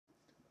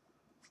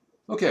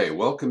Okay,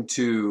 welcome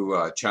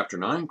to Chapter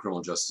 9,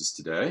 Criminal Justice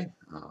Today.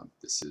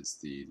 This is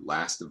the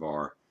last of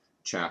our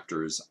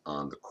chapters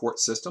on the court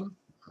system.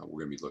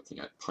 We're going to be looking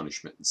at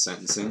punishment and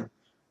sentencing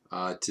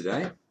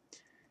today,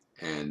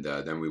 and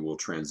then we will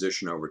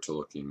transition over to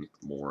looking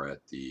more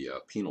at the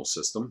penal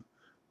system,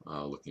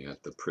 looking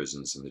at the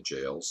prisons and the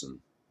jails and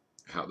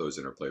how those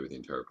interplay with the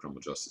entire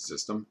criminal justice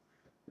system.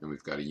 And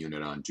we've got a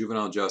unit on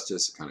juvenile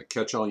justice, a kind of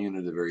catch-all unit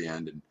at the very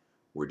end, and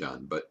we're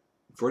done. But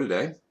for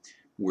today,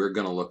 we're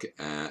going to look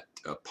at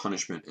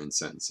punishment and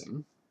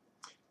sentencing.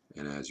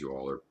 And as you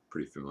all are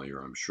pretty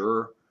familiar, I'm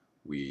sure,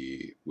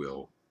 we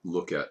will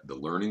look at the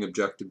learning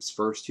objectives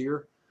first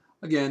here.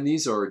 Again,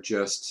 these are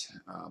just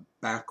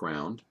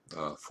background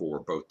for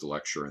both the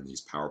lecture and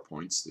these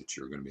PowerPoints that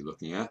you're going to be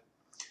looking at.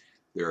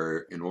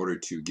 They're in order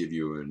to give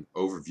you an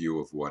overview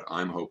of what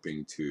I'm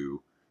hoping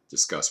to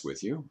discuss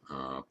with you,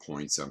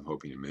 points I'm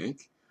hoping to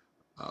make.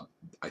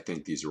 I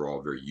think these are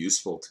all very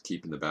useful to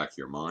keep in the back of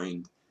your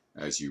mind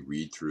as you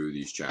read through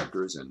these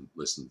chapters and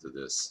listen to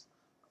this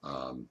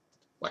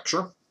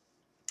lecture.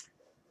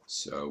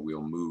 So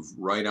we'll move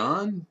right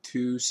on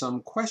to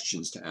some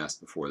questions to ask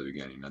before the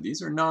beginning. Now,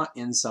 these are not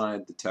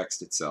inside the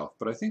text itself,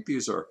 but I think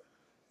these are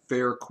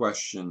fair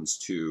questions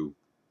to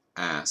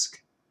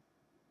ask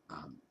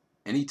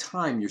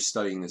anytime you're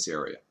studying this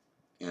area.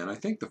 And I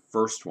think the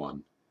first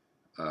one,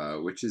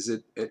 which is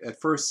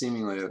at first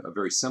seemingly a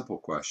very simple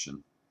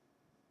question,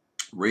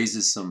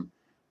 raises some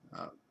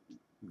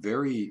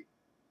very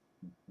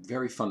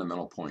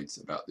fundamental points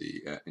about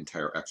the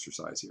entire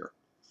exercise here.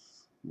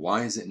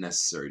 Why is it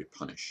necessary to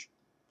punish?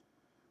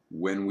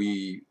 When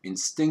we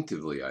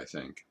instinctively, I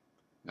think,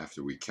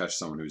 after we catch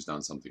someone who's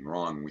done something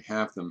wrong, we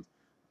have them,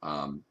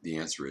 the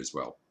answer is,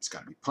 well, it's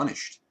got to be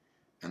punished.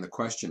 And the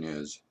question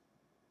is,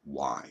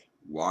 why?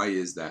 Why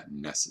is that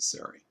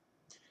necessary?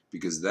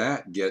 Because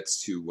that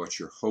gets to what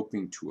you're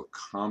hoping to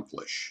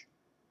accomplish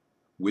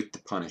with the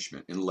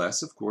punishment,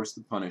 unless, of course,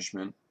 the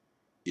punishment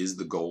is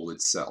the goal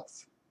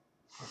itself.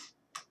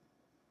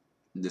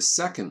 The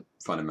second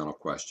fundamental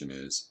question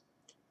is,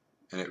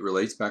 and it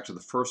relates back to the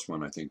first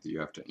one, I think, that you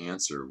have to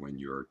answer when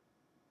you're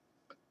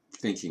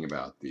thinking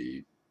about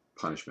the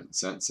punishment and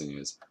sentencing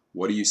is,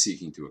 what are you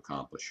seeking to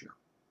accomplish here?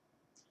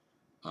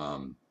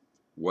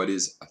 What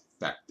is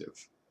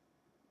effective?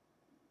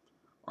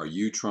 Are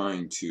you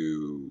trying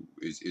to,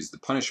 is the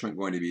punishment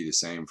going to be the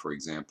same, for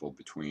example,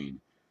 between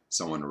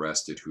someone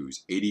arrested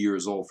who's 80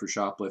 years old for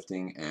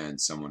shoplifting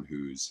and someone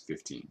who's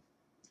 15?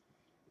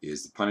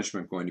 Is the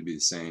punishment going to be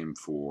the same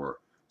for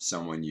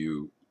someone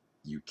you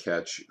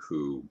catch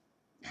who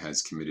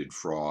has committed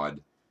fraud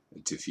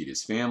to feed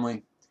his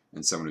family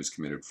and someone who's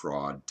committed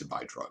fraud to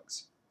buy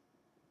drugs?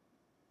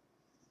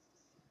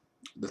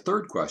 The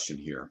third question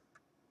here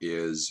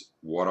is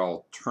what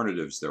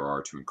alternatives there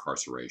are to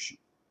incarceration.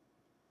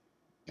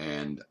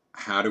 And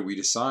how do we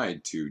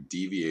decide to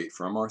deviate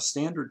from our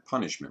standard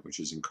punishment, which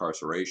is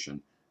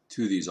incarceration,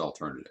 to these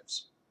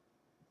alternatives?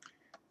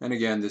 And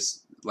again,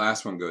 this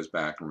last one goes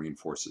back and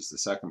reinforces the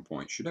second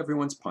point. Should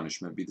everyone's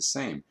punishment be the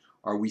same?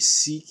 Are we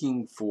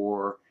seeking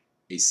for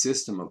a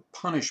system of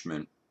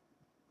punishment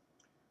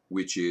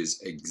which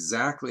is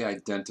exactly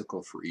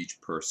identical for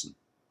each person?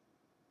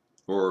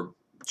 Or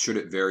should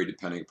it vary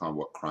depending upon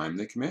what crime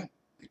they commit?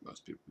 I think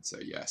most people would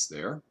say yes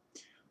there.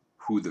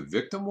 Who the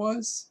victim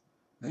was?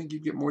 I think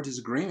you'd get more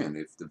disagreement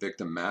if the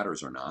victim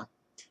matters or not.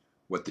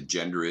 What the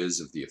gender is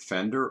of the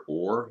offender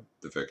or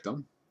the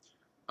victim,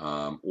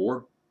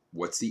 or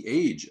what's the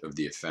age of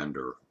the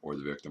offender or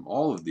the victim.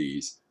 All of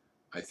these,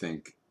 I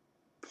think,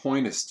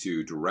 point us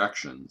to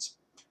directions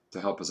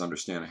to help us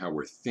understand how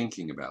we're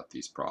thinking about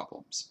these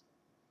problems.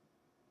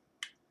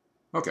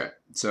 Okay,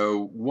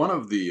 so one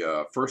of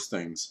the first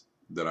things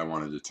that I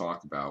wanted to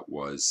talk about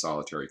was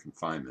solitary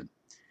confinement.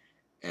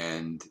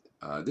 And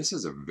this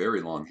has a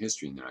very long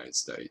history in the United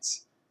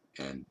States.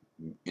 And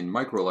in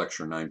micro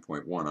lecture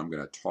 9.1, I'm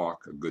going to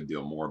talk a good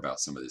deal more about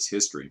some of this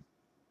history.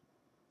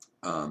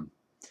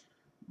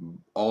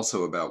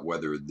 Also about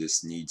whether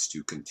this needs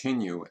to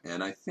continue,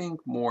 and I think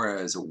more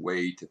as a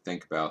way to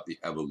think about the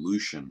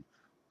evolution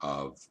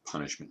of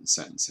punishment and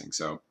sentencing.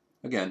 So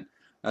again,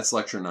 that's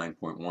lecture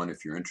 9.1.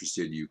 If you're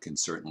interested, you can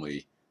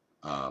certainly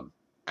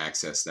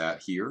access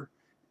that here,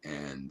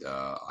 and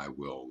I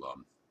will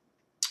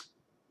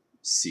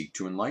seek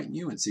to enlighten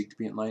you and seek to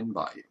be enlightened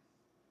by you.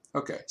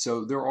 Okay,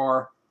 so there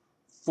are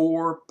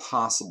 4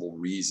 possible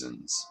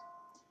reasons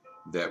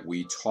that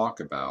we talk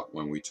about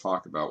when we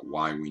talk about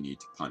why we need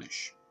to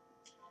punish.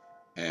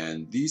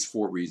 And these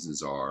 4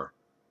 reasons are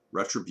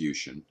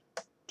retribution,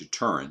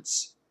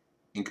 deterrence,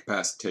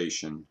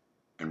 incapacitation,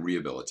 and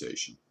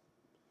rehabilitation.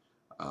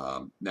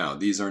 Now,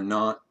 these are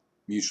not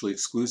mutually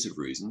exclusive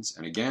reasons.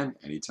 And again,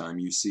 anytime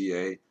you see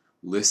a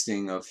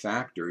listing of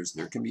factors,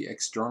 there can be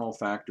external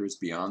factors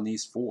beyond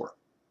these 4.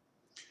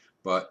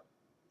 But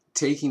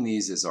taking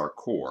these as our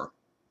core,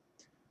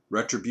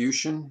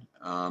 retribution,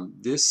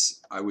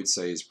 this I would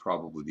say is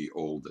probably the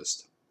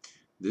oldest.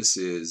 This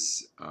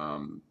is,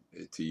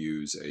 to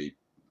use a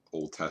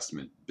Old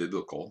Testament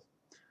biblical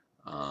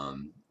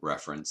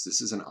reference,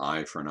 this is an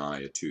eye for an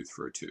eye, a tooth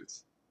for a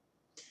tooth.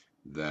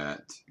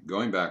 that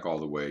going back all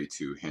the way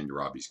to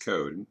Hammurabi's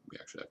Code, and we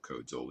actually have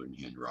codes older than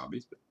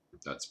Hammurabi's, but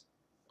that's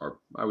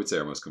I would say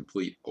our most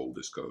complete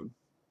oldest code.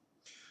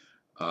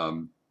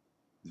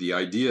 The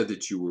idea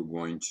that you were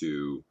going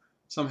to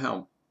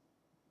somehow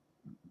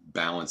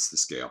balance the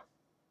scale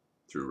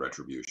through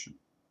retribution.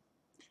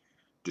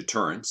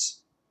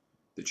 Deterrence,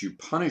 that you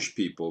punish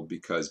people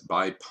because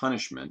by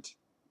punishment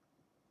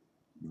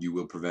you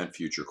will prevent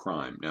future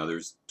crime. Now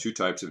there's two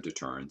types of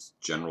deterrence.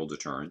 General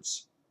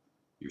deterrence,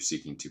 you're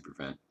seeking to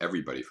prevent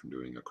everybody from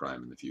doing a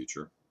crime in the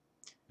future.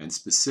 And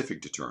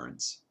specific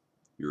deterrence,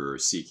 you're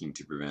seeking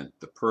to prevent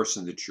the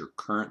person that you're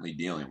currently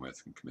dealing with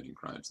from committing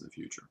crimes in the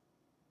future.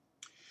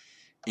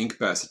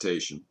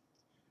 Incapacitation,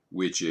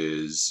 which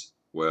is,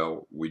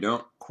 well, we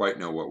don't quite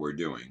know what we're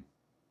doing.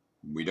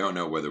 We don't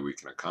know whether we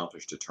can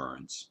accomplish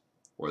deterrence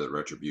or that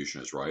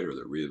retribution is right or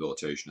that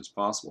rehabilitation is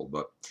possible,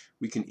 but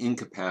we can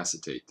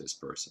incapacitate this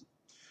person.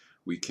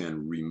 We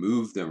can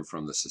remove them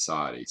from the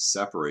society,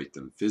 separate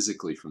them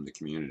physically from the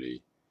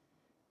community,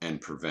 and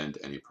prevent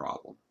any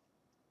problem.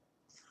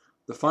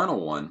 The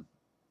final one,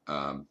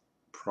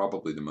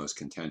 probably the most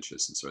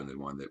contentious and certainly the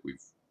one that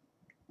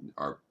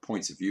our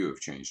points of view have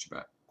changed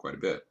about quite a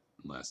bit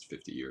in the last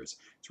 50 years.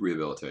 It's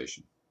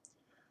rehabilitation.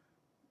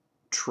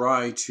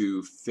 Try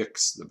to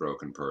fix the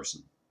broken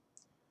person.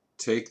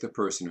 Take the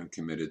person who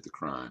committed the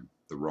crime,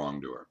 the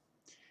wrongdoer,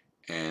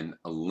 and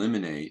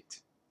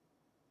eliminate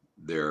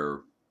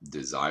their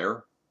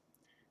desire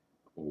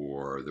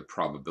or the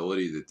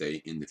probability that they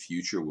in the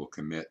future will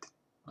commit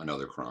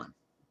another crime.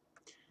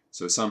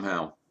 So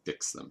somehow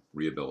fix them,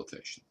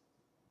 rehabilitation.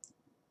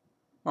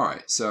 All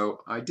right,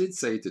 so I did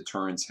say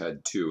deterrence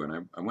had two,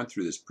 and I went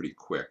through this pretty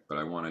quick, but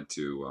I wanted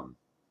to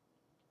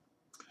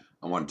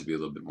be a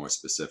little bit more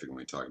specific when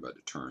we talk about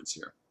deterrence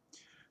here.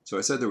 So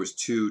I said there was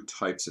two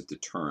types of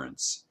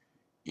deterrence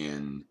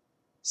in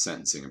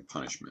sentencing and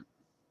punishment: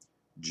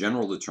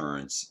 general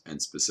deterrence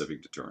and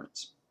specific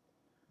deterrence.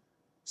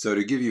 So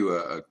to give you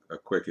a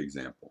quick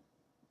example,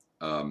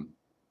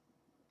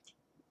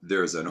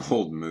 there's an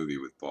old movie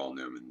with Paul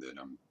Newman that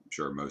I'm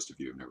sure most of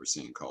you have never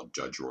seen called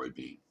Judge Roy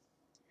Bean.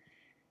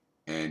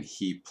 And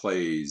he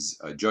plays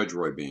Judge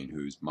Roy Bean,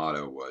 whose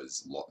motto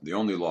was the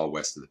only law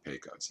west of the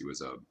Pecos. He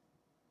was a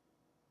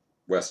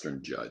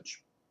Western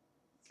judge.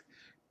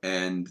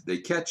 And they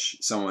catch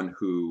someone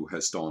who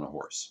has stolen a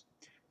horse.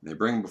 And they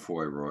bring him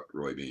before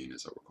Roy Bean,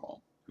 as I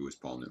recall, who was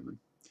Paul Newman.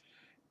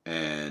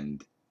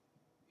 And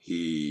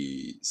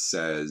he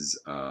says,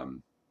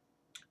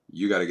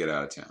 you got to get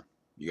out of town.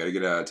 You got to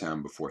get out of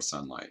town before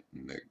sunlight.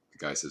 And the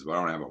guy says, well,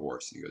 I don't have a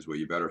horse. And he goes, well,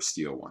 you better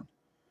steal one.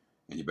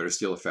 And you better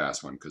steal a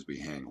fast one because we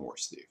hang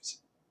horse thieves.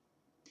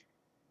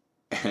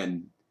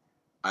 And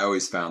I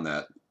always found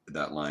that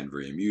line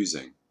very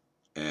amusing.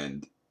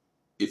 And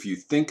if you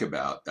think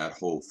about that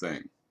whole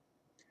thing,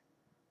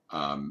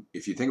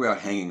 if you think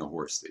about hanging a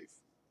horse thief,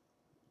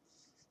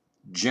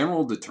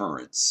 general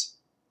deterrence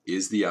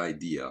is the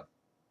idea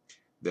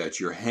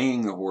that you're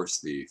hanging the horse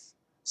thief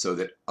so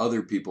that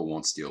other people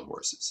won't steal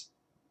horses.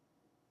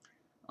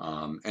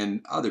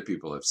 And other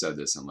people have said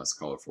this in less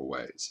colorful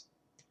ways.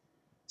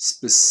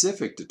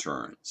 Specific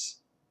deterrence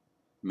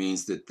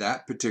means that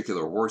that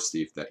particular horse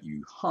thief that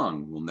you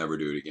hung will never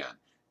do it again.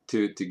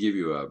 To give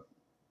you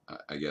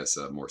I guess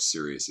a more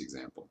serious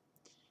example,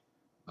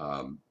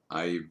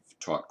 I've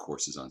taught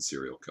courses on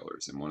serial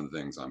killers, and one of the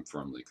things I'm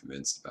firmly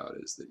convinced about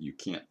is that you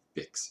can't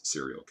fix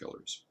serial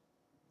killers.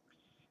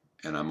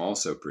 And I'm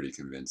also pretty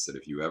convinced that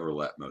if you ever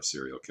let most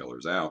serial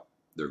killers out,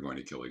 they're going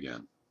to kill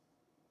again.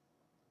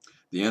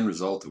 The end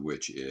result of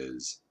which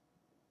is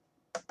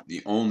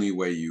the only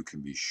way you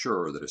can be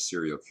sure that a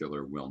serial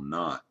killer will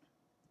not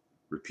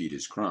repeat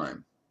his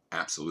crime,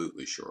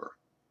 absolutely sure,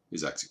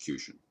 is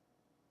execution.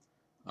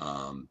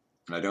 And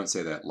I don't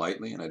say that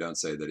lightly, and I don't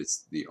say that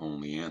it's the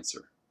only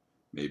answer.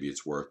 Maybe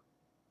it's worth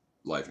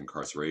life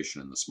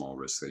incarceration and the small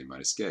risk that he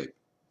might escape.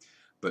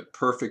 But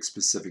perfect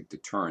specific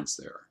deterrence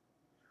there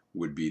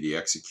would be the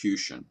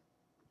execution,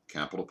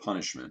 capital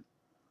punishment,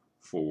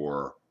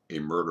 for a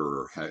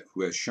murderer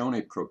who has shown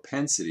a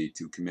propensity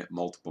to commit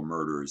multiple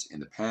murders in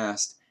the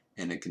past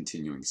and a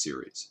continuing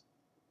series.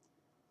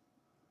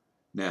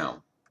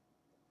 Now,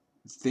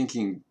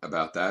 thinking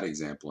about that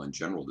example in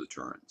general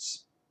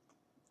deterrence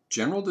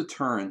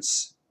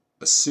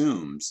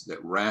assumes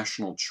that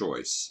rational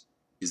choice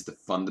is the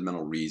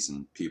fundamental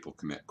reason people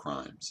commit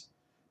crimes.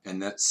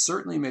 And that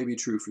certainly may be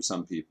true for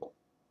some people.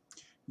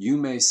 You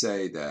may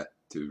say that,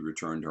 to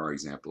return to our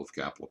example of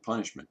capital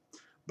punishment,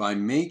 by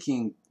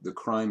making the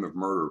crime of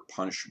murder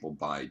punishable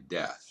by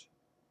death,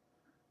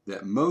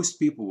 that most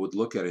people would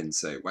look at it and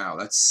say, wow,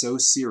 that's so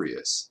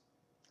serious,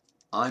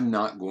 I'm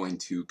not going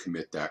to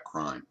commit that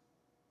crime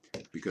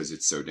because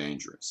it's so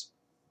dangerous.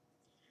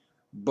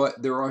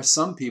 But there are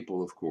some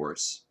people, of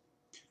course,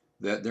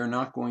 that they're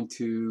not going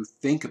to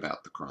think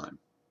about the crime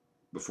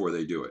before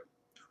they do it,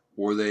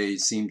 or they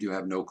seem to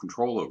have no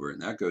control over it.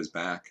 And that goes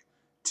back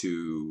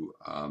to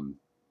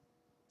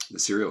the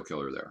serial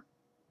killer there.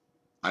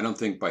 I don't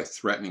think by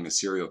threatening a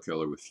serial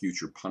killer with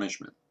future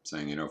punishment,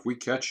 saying, if we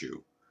catch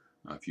you,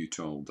 If you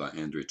told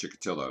Andrea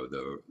Chikatilo,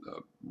 the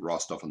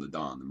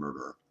Rostov-on-the-Don, the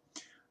murderer,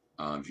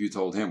 if you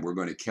told him, we're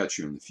going to catch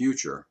you in the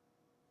future,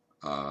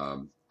 I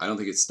don't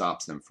think it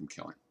stops them from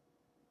killing.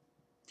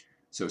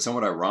 So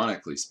somewhat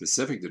ironically,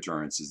 specific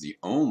deterrence is the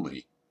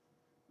only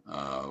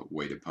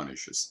way to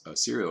punish a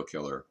serial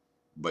killer,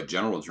 but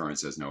general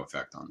deterrence has no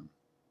effect on them.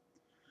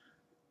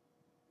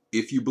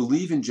 If you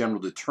believe in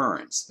general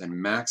deterrence,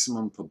 then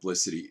maximum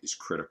publicity is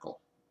critical,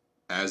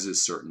 as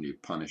is certainty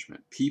of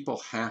punishment. People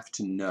have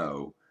to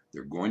know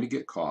they're going to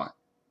get caught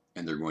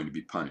and they're going to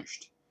be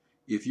punished.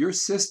 If your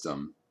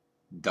system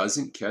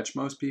doesn't catch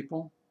most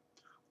people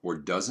or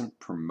doesn't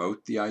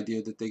promote the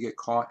idea that they get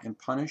caught and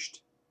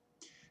punished,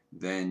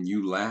 then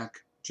you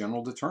lack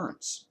general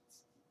deterrence.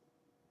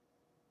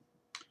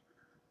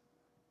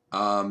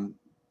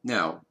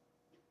 Now,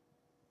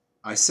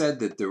 I said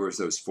that there was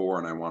those four,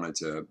 and I wanted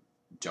to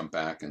jump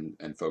back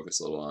and focus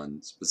a little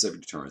on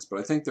specific deterrence, but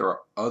I think there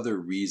are other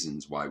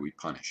reasons why we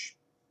punish.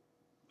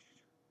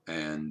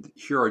 And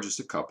here are just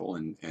a couple,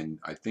 and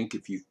I think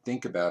if you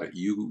think about it,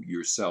 you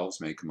yourselves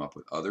may come up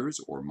with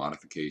others or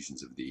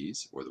modifications of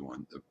these, or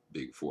the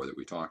big four that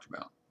we talked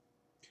about.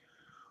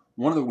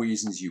 One of the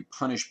reasons you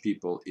punish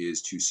people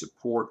is to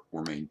support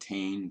or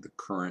maintain the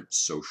current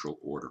social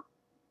order.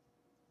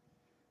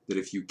 That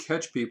if you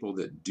catch people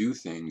that do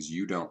things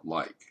you don't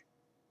like,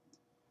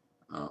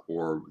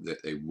 or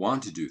that they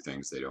want to do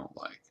things they don't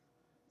like,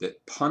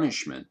 that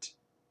punishment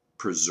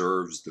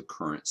preserves the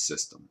current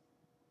system.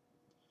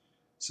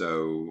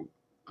 So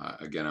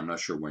again, I'm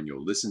not sure when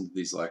you'll listen to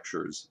these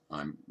lectures.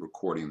 I'm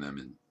recording them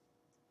in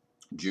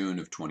June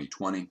of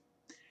 2020,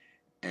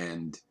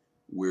 and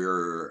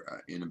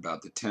we're in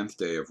about the 10th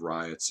day of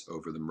riots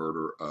over the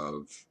murder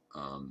of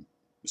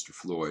Mr.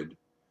 Floyd,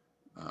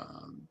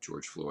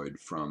 George Floyd,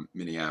 from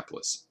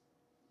Minneapolis.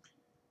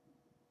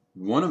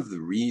 One of the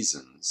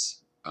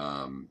reasons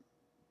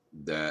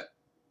that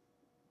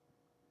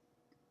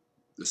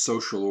the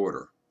social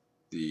order,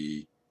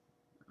 the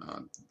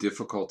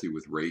difficulty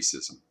with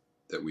racism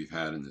that we've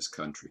had in this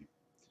country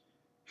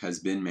has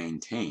been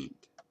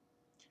maintained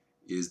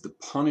is the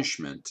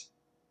punishment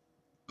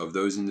of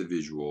those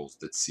individuals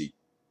that seek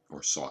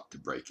or sought to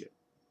break it.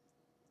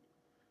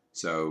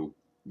 So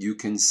you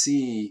can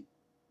see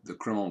the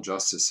criminal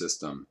justice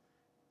system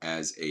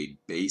as a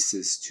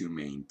basis to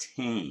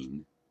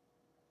maintain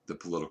the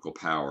political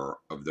power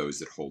of those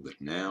that hold it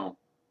now,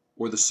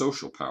 or the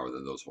social power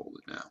that those hold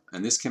it now.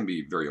 And this can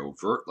be very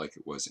overt, like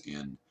it was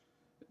in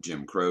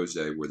Jim Crow's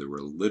day, where there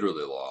were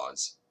literally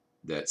laws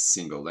that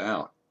singled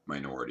out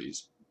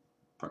minorities,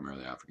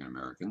 primarily African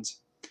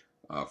Americans,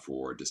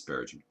 for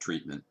disparaging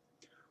treatment.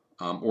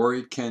 Or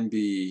it can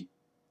be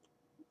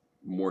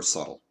more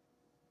subtle.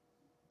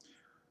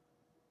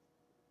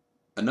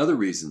 Another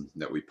reason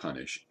that we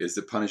punish is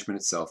that punishment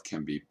itself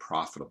can be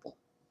profitable.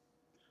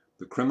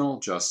 The criminal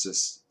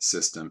justice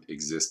system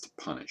exists to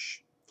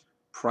punish.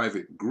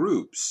 Private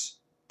groups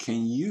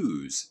can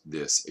use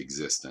this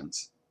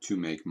existence to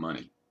make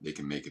money. They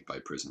can make it by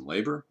prison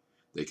labor.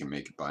 They can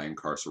make it by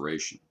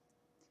incarceration.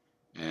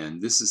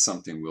 And this is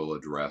something we'll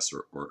address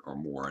or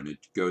more, and it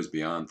goes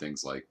beyond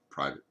things like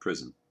private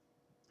prison.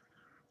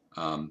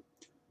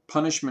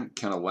 Punishment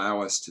can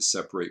allow us to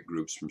separate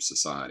groups from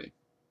society.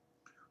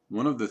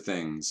 One of the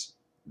things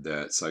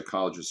that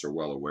psychologists are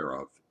well aware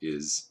of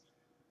is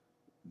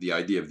the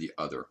idea of the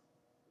other.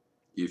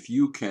 If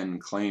you can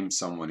claim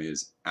someone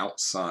is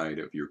outside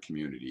of your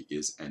community,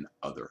 is an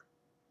other,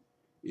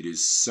 it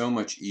is so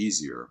much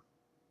easier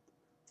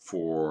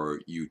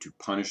for you to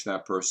punish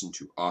that person,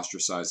 to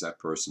ostracize that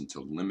person, to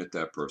limit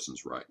that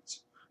person's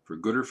rights, for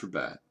good or for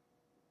bad.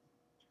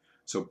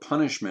 So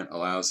punishment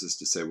allows us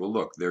to say, well,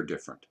 look, they're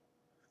different.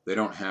 They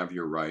don't have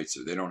your rights,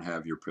 or they don't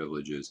have your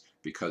privileges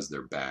because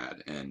they're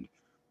bad, and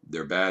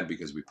they're bad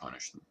because we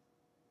punish them.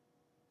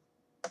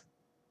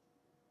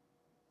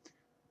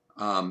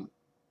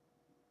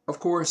 Of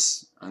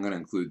course, I'm going to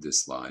include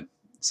this slide.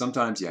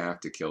 Sometimes you have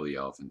to kill the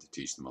elephant to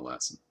teach them a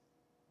lesson.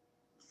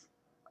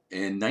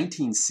 In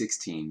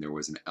 1916, there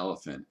was an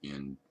elephant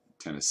in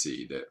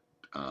Tennessee that,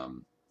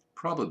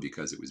 probably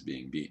because it was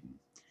being beaten,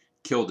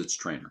 killed its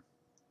trainer.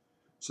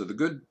 So the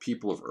good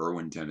people of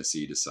Irwin,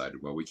 Tennessee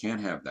decided, well, we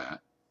can't have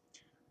that.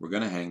 We're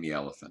going to hang the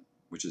elephant,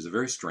 which is a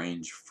very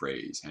strange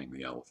phrase, hang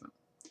the elephant.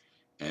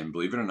 And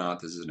believe it or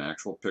not, this is an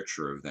actual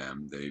picture of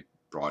them. They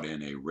brought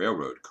in a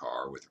railroad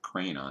car with a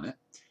crane on it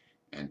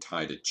and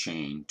tied a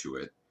chain to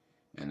it,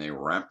 and they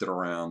wrapped it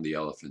around the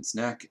elephant's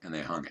neck and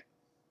they hung it.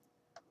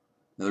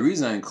 Now, the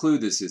reason I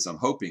include this is I'm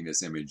hoping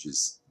this image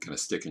is going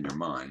to stick in your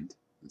mind.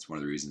 It's one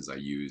of the reasons I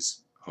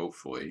use,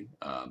 hopefully,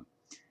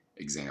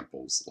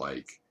 examples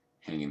like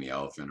hanging the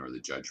elephant or the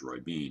Judge Roy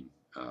Bean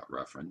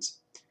reference.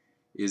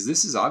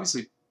 This is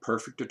obviously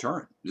perfect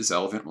deterrent. This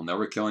elephant will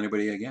never kill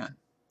anybody again.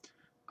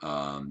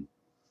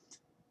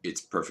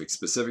 It's perfect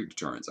specific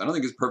deterrence. I don't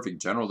think it's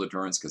perfect general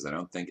deterrence because I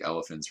don't think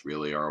elephants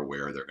really are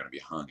aware they're going to be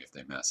hung if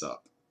they mess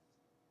up.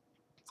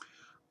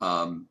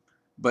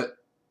 But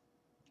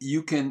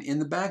you can, in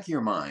the back of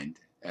your mind,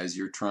 as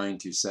you're trying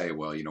to say,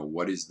 well, you know,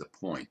 what is the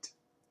point?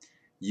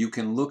 you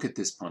can look at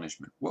this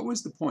punishment. What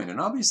was the point? And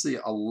obviously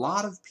a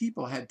lot of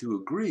people had to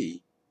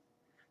agree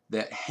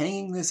that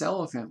hanging this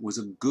elephant was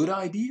a good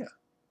idea.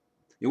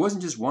 It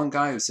wasn't just one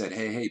guy who said,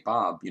 hey,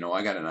 Bob,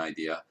 I got an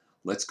idea.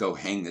 Let's go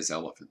hang this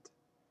elephant.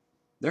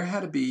 There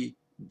had to be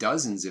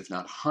dozens, if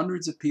not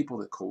hundreds of people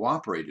that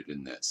cooperated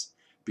in this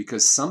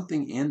because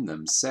something in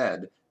them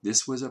said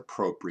this was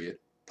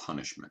appropriate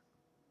punishment.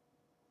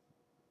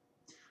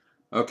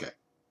 Okay,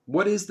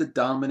 what is the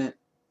dominant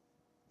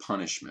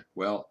punishment?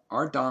 Well,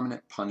 our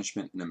dominant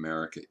punishment in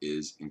America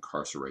is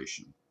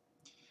incarceration.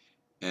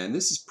 And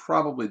this is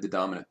probably the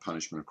dominant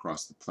punishment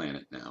across the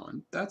planet now.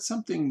 And that's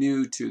something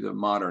new to the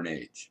modern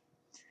age.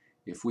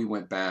 If we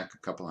went back a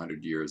couple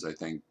hundred years, I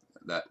think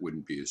that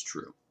wouldn't be as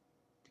true.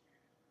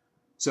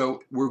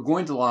 So we're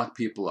going to lock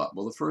people up.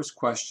 Well, the first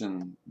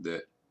question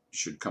that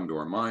should come to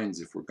our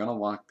minds, if we're going to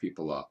lock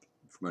people up,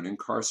 if we're going to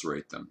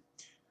incarcerate them,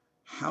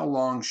 how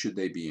long should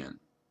they be in?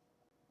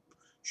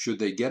 Should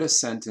they get a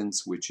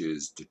sentence which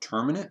is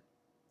determinate,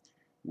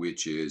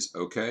 which is,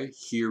 okay,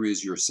 here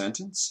is your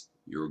sentence.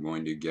 You're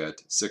going to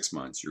get 6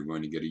 months. You're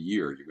going to get a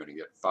year. You're going to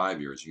get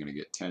 5 years. You're going to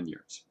get 10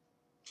 years.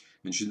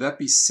 And should that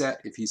be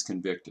set if he's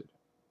convicted?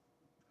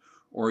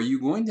 Or are you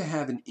going to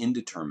have an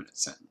indeterminate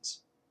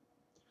sentence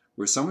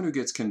where someone who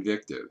gets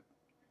convicted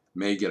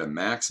may get a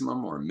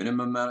maximum or a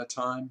minimum amount of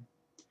time,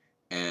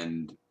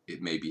 and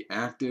it may be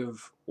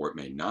active or it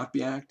may not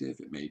be active,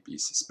 it may be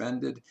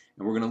suspended,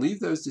 and we're going to leave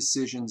those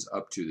decisions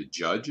up to the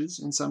judges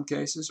in some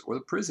cases or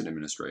the prison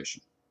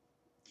administration.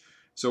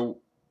 So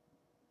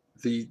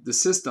the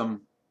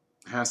system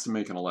has to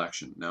make an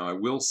election. Now, I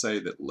will say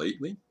that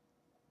lately,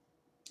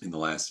 in the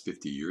last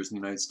 50 years in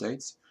the United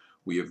States,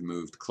 we have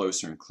moved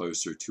closer and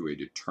closer to a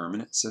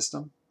determinate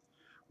system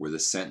where the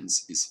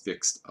sentence is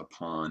fixed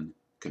upon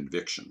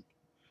conviction.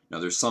 Now,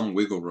 there's some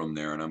wiggle room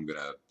there, and I'm going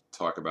to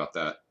talk about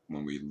that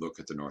when we look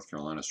at the North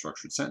Carolina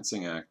Structured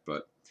Sentencing Act,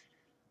 but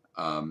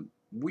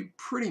we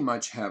pretty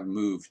much have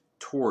moved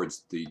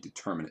towards the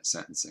determinate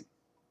sentencing.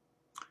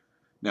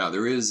 Now,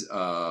 there is,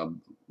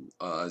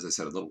 as I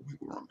said, a little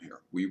wiggle room here.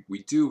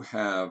 We do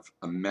have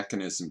a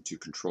mechanism to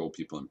control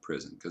people in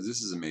prison, because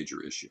this is a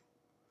major issue.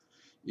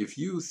 If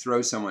you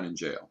throw someone in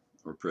jail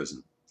or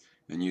prison,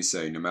 and you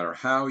say, no matter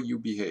how you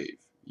behave,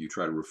 you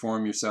try to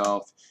reform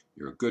yourself,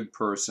 you're a good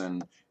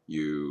person,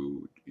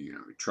 you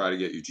try to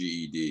get your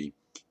GED,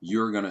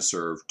 you're going to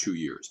serve 2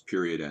 years,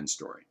 period, end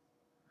story.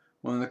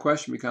 Well, then the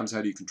question becomes,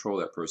 how do you control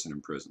that person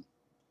in prison?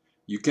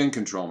 You can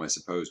control him, I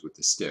suppose, with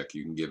the stick.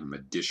 You can give him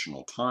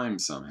additional time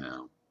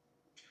somehow.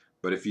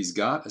 But if he's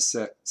got a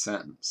set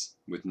sentence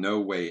with no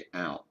way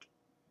out,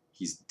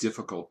 he's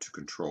difficult to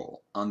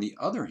control. On the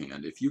other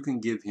hand, if you can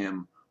give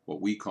him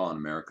what we call in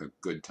America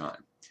good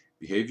time,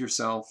 behave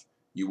yourself,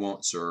 you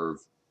won't serve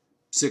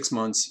 6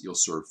 months, you'll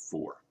serve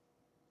 4.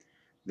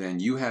 Then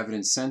you have an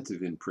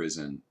incentive in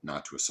prison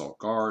not to assault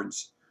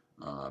guards,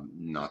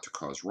 not to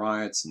cause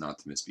riots, not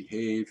to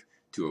misbehave,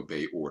 to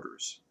obey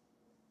orders.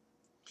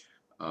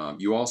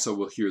 You also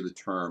will hear the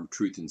term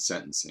truth in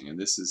sentencing, and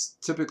this is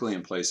typically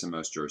in place in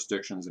most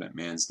jurisdictions, and it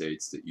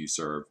mandates that you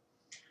serve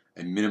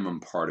a minimum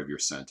part of your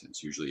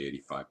sentence,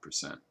 usually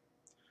 85%.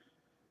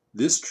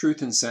 This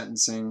truth in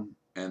sentencing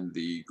and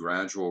the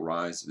gradual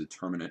rise of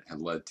determinant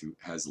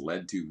has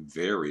led to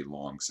very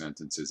long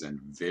sentences and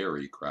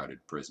very crowded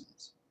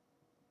prisons.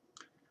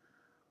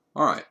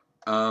 All right.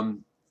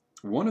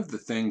 One of the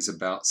things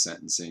about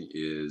sentencing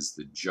is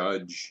the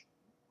judge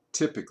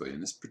typically,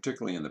 and this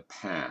particularly in the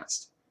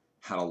past,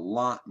 had a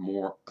lot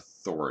more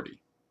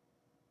authority.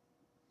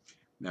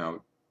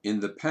 Now,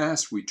 in the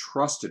past, we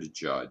trusted a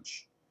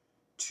judge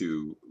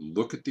to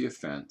look at the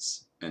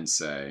offense and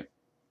say,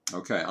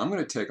 okay, I'm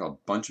going to take a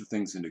bunch of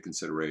things into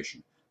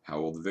consideration. How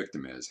old the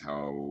victim is,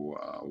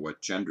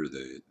 what gender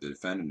the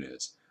defendant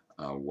is,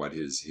 what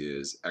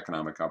his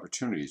economic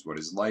opportunities, what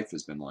his life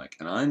has been like,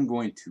 and I'm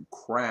going to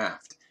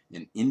craft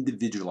an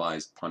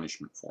individualized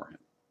punishment for him.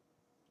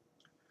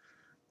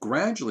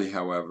 Gradually,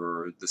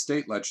 however, the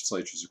state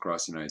legislatures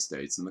across the United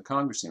States and the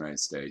Congress of the United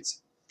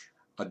States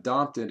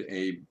adopted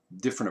a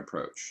different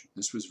approach.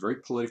 This was very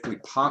politically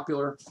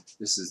popular.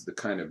 This is the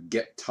kind of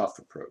get tough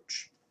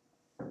approach.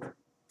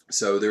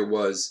 So there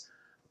was,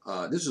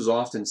 this was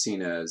often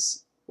seen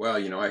as, well,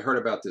 I heard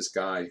about this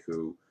guy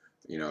who,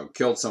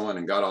 killed someone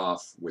and got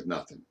off with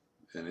nothing.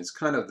 And it's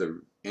kind of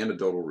the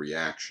anecdotal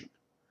reaction.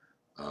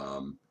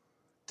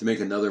 To make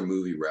another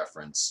movie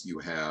reference, you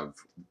have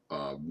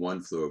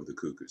One Flew Over the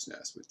Cuckoo's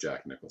Nest with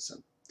Jack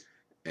Nicholson.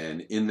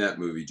 And in that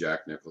movie,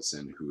 Jack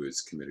Nicholson, who has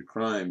committed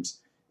crimes,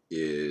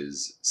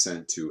 is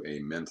sent to a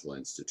mental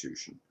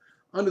institution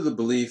under the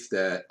belief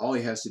that all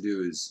he has to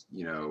do is,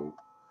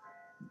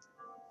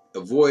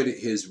 avoid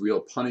his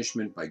real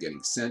punishment by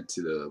getting sent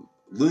to the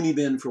loony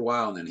bin for a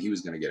while, and then he was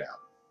going to get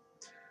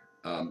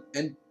out.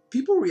 And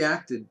people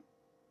reacted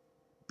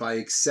by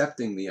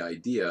accepting the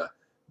idea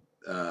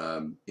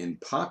in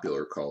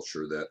popular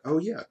culture that, oh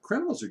yeah,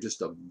 criminals are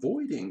just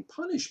avoiding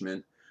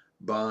punishment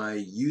by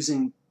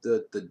using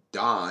the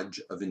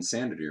dodge of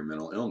insanity or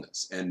mental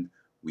illness. And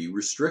we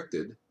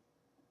restricted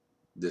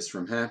this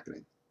from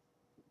happening.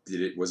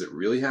 Was it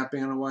really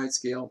happening on a wide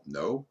scale?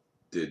 No.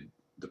 Did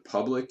the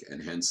public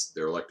and hence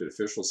their elected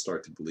officials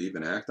start to believe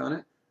and act on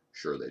it?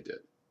 Sure they did.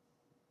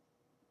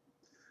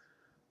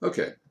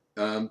 Okay,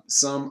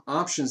 some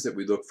options that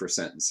we look for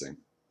sentencing.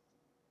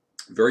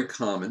 Very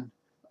common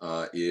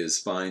is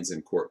fines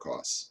and court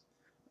costs.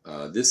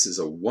 This is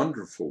a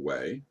wonderful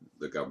way,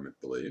 the government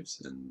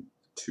believes,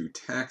 to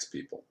tax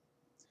people.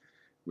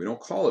 We don't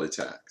call it a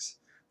tax,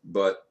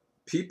 but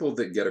people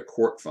that get a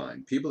court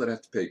fine, people that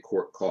have to pay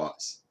court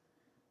costs,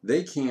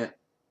 they can't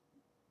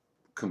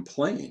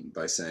complain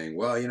by saying,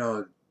 well, you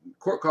know,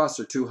 court costs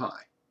are too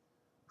high.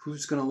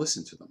 Who's going to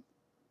listen to them?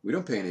 We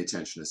don't pay any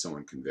attention to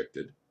someone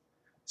convicted.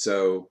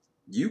 So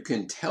you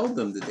can tell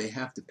them that they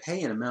have to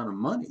pay an amount of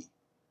money,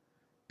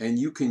 and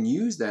you can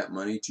use that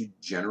money to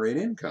generate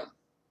income.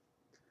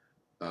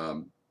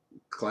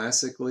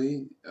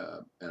 Classically,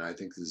 and I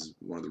think this is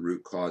one of the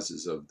root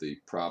causes of the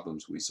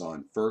problems we saw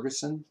in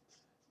Ferguson,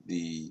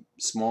 the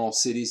small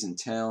cities and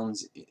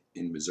towns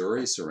in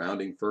Missouri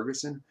surrounding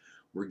Ferguson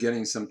were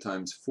getting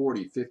sometimes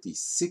 40, 50,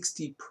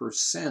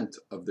 60%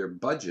 of their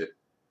budget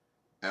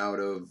out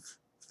of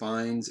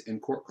fines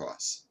and court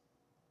costs.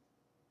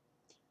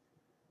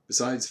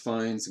 Besides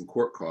fines and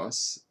court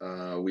costs,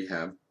 we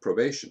have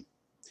probation.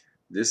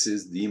 This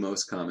is the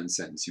most common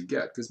sentence you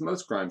get because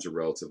most crimes are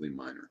relatively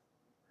minor.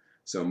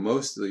 So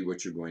mostly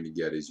what you're going to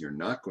get is you're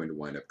not going to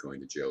wind up going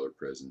to jail or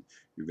prison.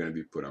 You're going to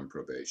be put on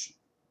probation.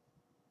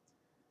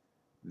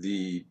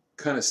 The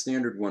kind of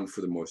standard one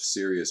for the most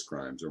serious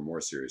crimes or more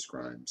serious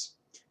crimes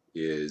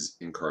is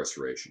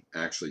incarceration,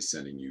 actually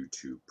sending you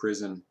to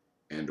prison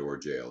and or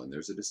jail. And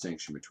there's a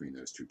distinction between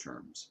those two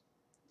terms.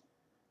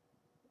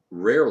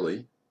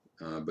 Rarely,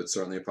 but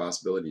certainly a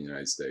possibility in the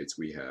United States,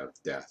 we have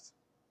death.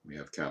 We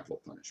have capital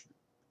punishment.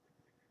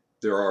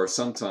 There are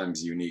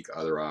sometimes unique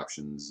other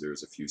options.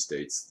 There's a few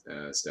states,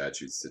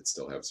 statutes that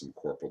still have some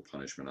corporal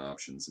punishment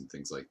options and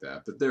things like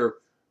that, but they're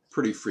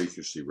pretty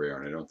freakishly rare,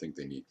 and I don't think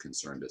they need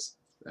concern us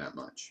that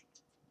much.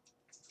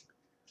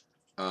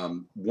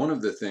 One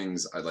of the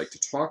things I'd like to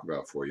talk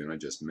about for you, and I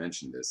just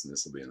mentioned this, and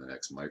this will be in the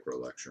next micro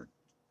lecture,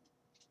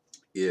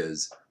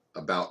 is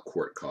about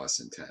court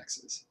costs and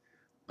taxes.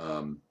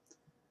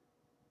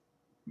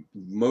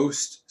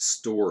 Most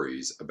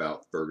stories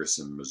about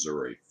Ferguson,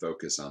 Missouri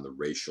focus on the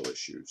racial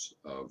issues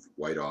of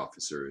white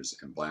officers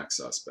and black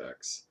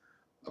suspects,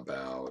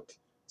 about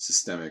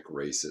systemic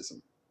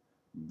racism.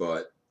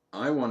 But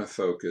I want to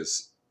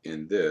focus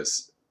in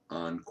this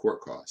on court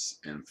costs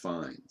and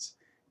fines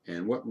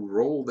and what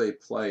role they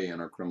play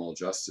in our criminal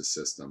justice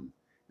system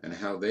and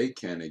how they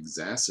can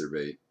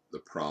exacerbate the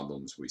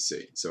problems we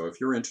see. So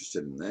if you're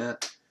interested in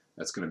that,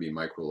 that's going to be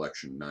micro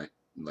lecture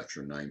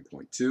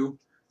 9.2.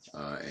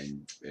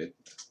 And it'd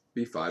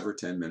be 5 or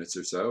 10 minutes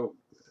or so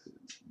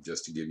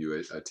just to give you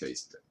a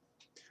taste of it.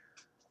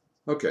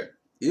 Okay,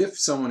 if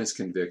someone is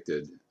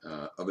convicted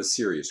of a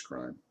serious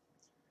crime,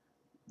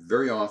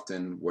 very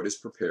often what is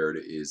prepared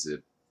is a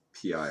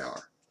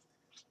PIR,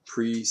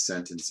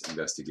 pre-sentence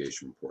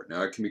investigation report.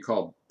 Now it can be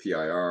called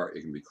PIR,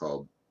 it can be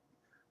called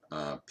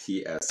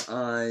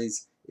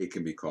PSIs, it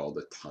can be called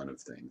a ton of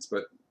things,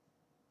 but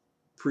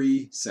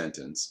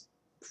pre-sentence,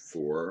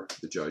 before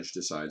the judge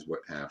decides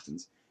what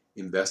happens,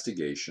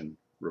 investigation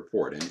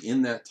report, and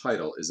in that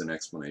title is an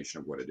explanation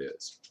of what it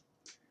is.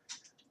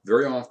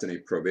 Very often a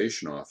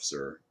probation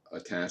officer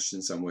attached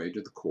in some way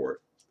to the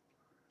court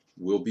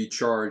will be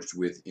charged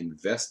with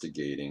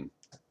investigating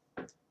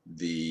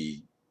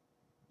the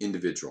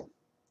individual.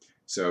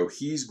 So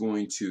he's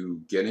going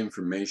to get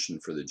information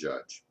for the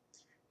judge.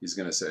 He's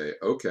going to say,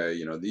 okay,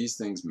 you know, these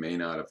things may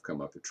not have come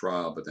up at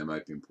trial, but they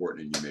might be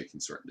important in you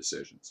making certain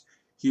decisions.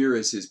 Here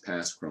is his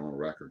past criminal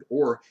record,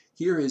 or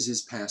here is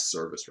his past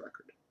service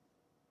record.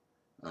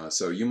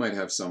 So you might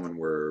have someone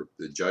where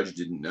the judge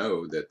didn't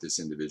know that this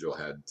individual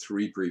had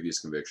 3 previous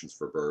convictions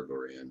for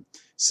burglary and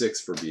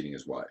 6 for beating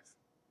his wife.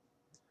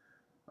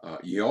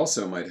 You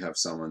also might have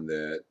someone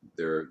that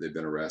they've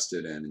been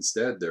arrested, and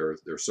instead their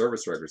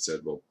service record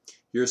said, well,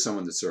 here's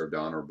someone that served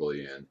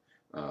honorably in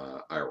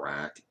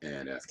Iraq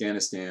and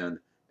Afghanistan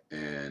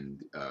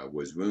and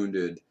was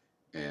wounded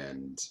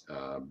and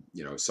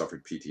you know,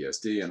 suffered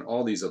PTSD, and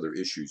all these other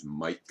issues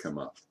might come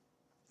up.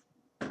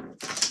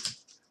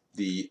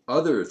 The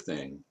other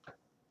thing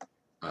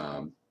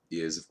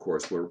is, of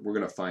course, we're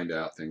going to find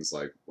out things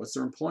like, what's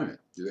their employment?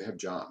 Do they have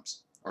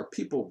jobs? Are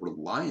people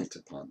reliant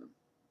upon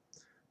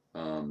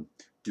them?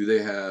 Do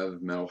they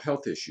have mental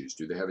health issues?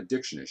 Do they have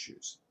addiction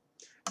issues?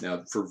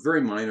 Now, for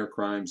very minor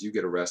crimes, you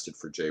get arrested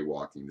for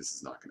jaywalking. This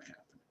is not going to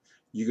happen.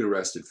 You get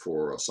arrested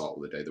for assault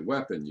with a deadly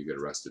weapon. You get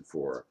arrested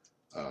for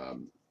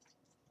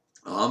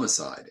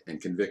homicide and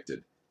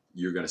convicted.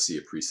 You're going to see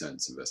a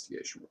pre-sentence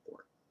investigation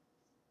report.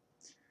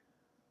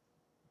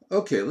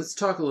 Okay, let's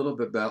talk a little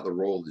bit about the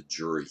role of the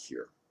jury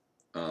here.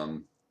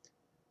 The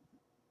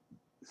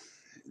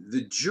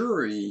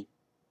jury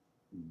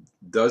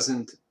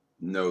doesn't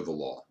know the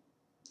law.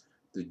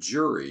 The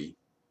jury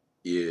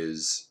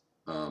is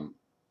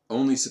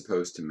only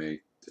supposed to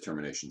make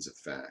determinations of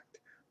fact,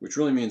 which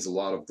really means a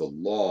lot of the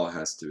law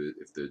has to,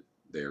 if the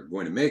they are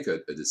going to make a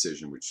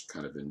decision which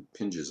kind of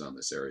impinges on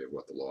this area of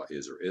what the law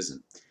is or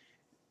isn't,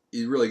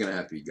 you're really going to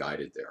have to be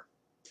guided there.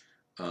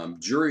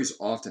 Juries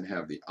often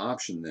have the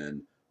option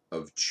then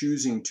of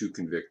choosing to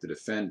convict the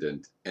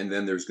defendant, and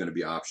then there's going to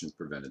be options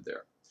prevented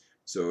there.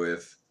 So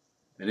if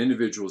an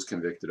individual is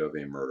convicted of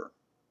a murder,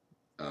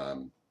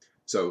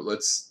 so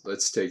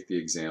let's take the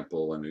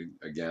example, and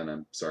again,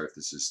 I'm sorry if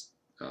this is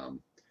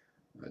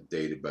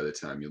dated by the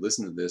time you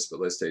listen to this, but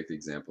let's take the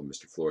example of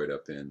Mr. Floyd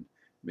up in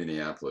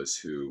Minneapolis,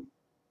 who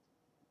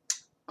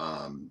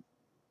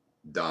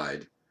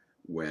died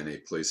when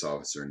a police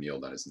officer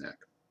kneeled on his neck,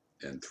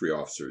 and 3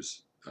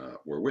 officers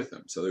were with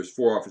him. So there's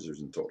 4 officers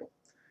in total.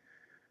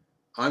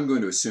 I'm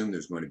going to assume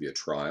there's going to be a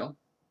trial,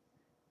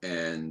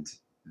 and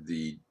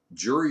the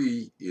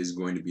jury is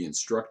going to be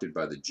instructed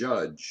by the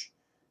judge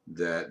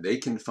that they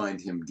can find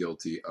him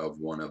guilty of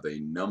one of a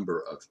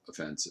number of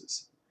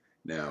offenses.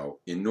 Now,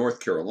 in North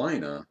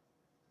Carolina,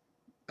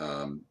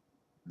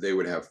 they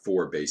would have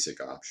 4 basic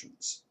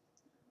options,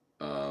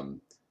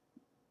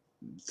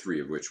 3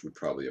 of which would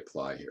probably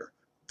apply here.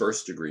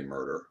 First-degree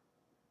murder,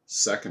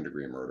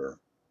 second-degree murder,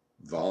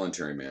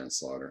 voluntary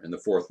manslaughter, and the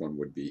 4th one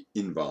would be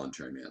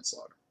involuntary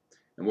manslaughter.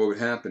 And what would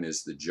happen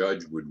is the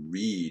judge would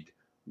read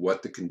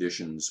what the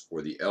conditions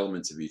or the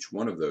elements of each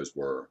one of those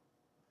were,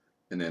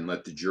 and then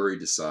let the jury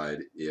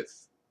decide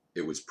if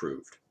it was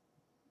proved.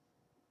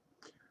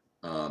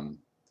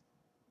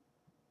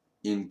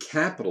 In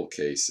capital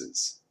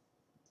cases,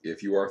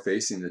 if you are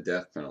facing the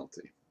death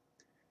penalty,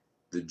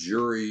 the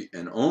jury,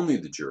 and only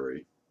the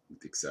jury,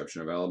 with the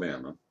exception of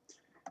Alabama,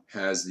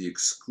 has the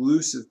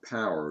exclusive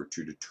power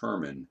to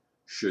determine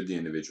should the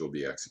individual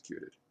be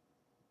executed.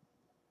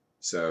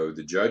 So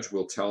the judge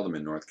will tell them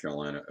in North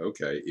Carolina,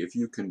 okay, if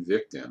you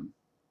convict him,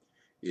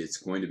 it's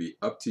going to be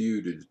up to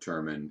you to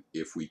determine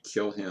if we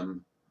kill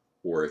him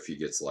or if he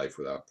gets life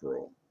without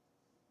parole.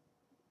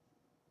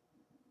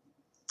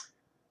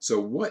 So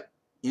what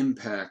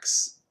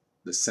impacts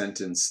the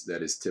sentence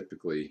that is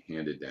typically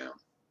handed down?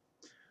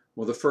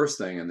 Well, the first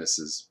thing, and this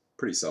is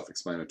pretty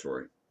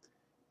self-explanatory,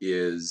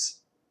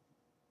 is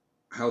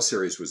how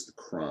serious was the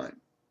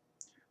crime?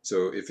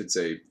 So if it's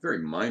a very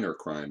minor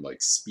crime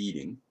like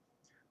speeding,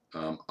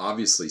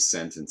 obviously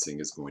sentencing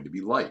is going to be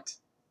light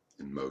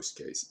in most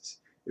cases.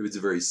 If it's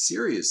a very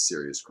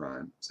serious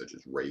crime, such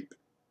as rape,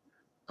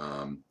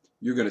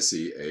 you're going to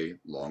see a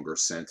longer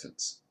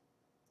sentence.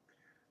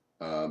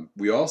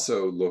 We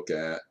also look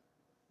at,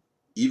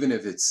 even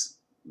if it's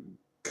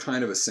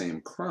kind of a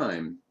same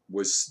crime,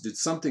 did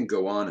something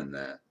go on in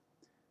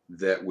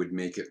that would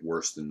make it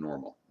worse than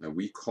normal? Now,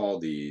 we call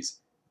these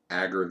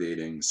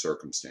aggravating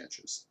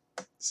circumstances.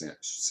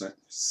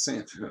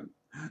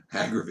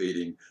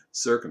 Aggravating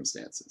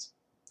circumstances.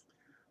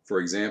 For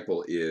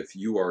example, if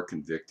you are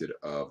convicted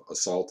of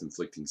assault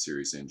inflicting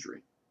serious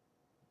injury,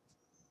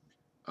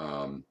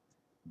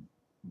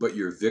 but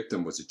your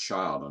victim was a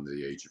child under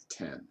the age of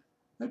 10,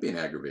 that'd be an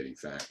aggravating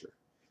factor.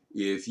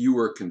 If you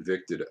were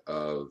convicted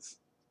of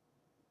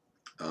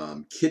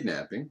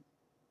kidnapping,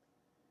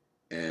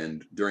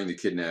 and during the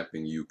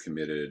kidnapping you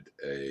committed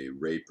a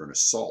rape or an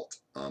assault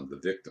on the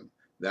victim,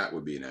 that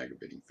would be an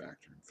aggravating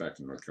factor. In fact,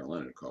 in North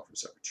Carolina, it called for a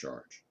separate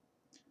charge.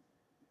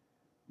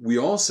 We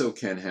also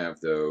can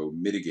have, though,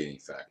 mitigating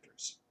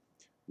factors,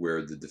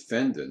 where the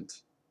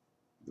defendant,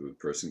 the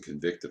person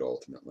convicted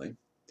ultimately,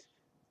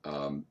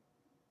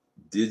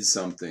 did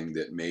something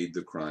that made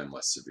the crime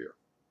less severe.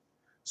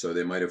 So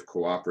they might have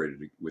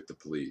cooperated with the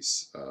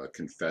police,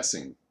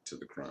 confessing to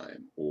the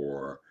crime,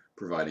 or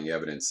providing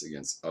evidence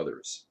against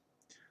others.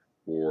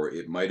 Or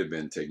it might have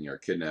been, taking our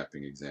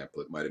kidnapping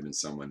example, it might have been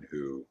someone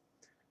who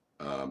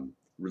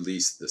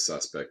released the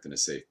suspect in a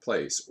safe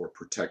place or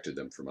protected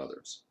them from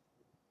others.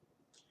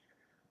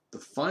 The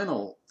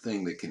final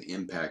thing that can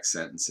impact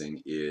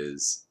sentencing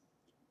is,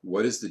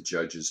 what is the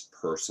judge's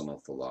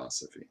personal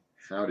philosophy?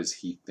 How does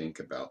he think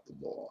about the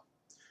law?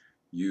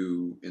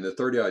 In the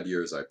 30-odd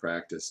years I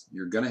practiced,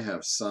 you're going to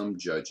have some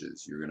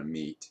judges you're going to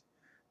meet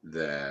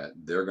that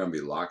they're going to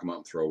be lock them up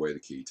and throw away the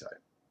key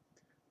type.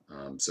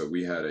 So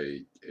we had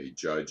a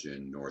judge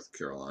in North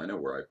Carolina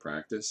where I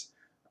practiced,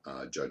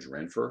 Judge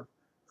Renfer,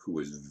 who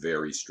was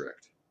very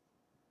strict.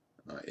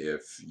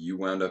 If you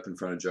wound up in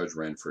front of Judge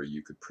Renfer,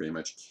 you could pretty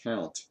much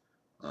count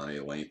on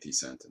a lengthy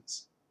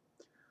sentence.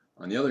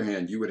 On the other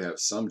hand, you would have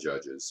some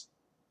judges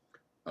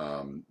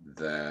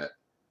that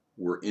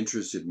were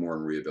interested more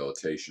in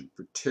rehabilitation,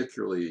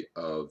 particularly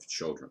of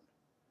children.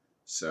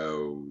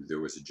 So there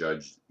was a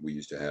judge we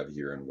used to have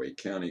here in Wake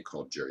County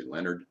called Jerry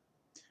Leonard,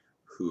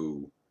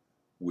 who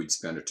would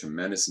spend a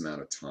tremendous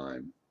amount of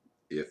time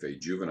if a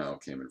juvenile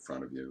came in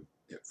front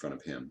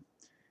of him,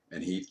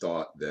 and he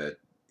thought that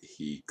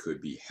he could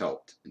be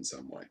helped in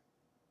some way.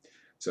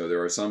 So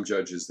there are some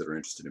judges that are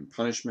interested in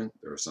punishment.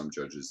 There are some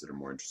judges that are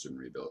more interested in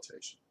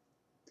rehabilitation.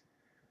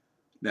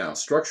 Now,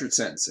 structured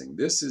sentencing.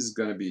 This is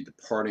going to be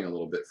departing a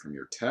little bit from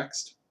your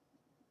text.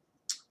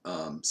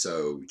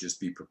 So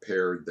just be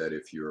prepared that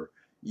if you're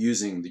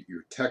using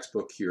your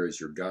textbook here as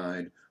your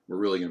guide, we're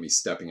really going to be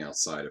stepping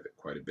outside of it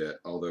quite a bit,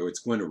 although it's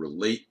going to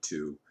relate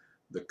to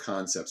the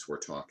concepts we're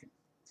talking.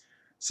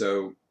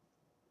 So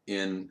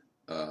in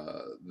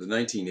the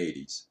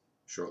 1980s,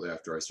 shortly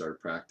after I started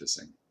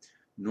practicing,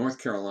 North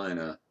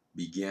Carolina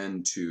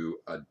began to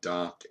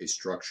adopt a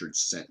structured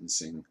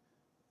sentencing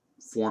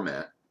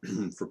format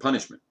for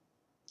punishment.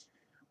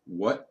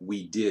 What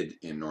we did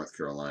in North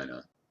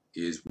Carolina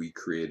is we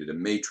created a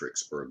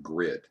matrix or a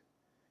grid.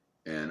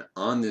 And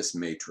on this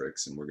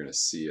matrix, and we're going to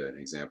see an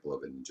example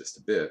of it in just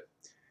a bit,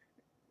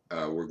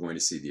 we're going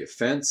to see the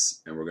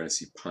offense and we're going to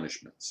see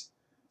punishments.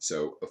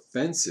 So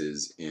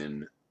offenses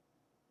in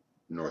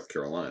North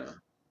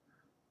Carolina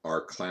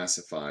are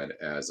classified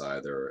as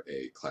either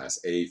a Class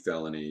A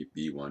felony,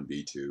 B1,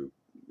 B2,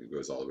 it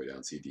goes all the way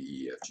down, C, D,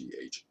 E, F, G,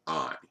 H,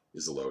 I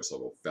is the lowest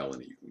level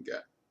felony you can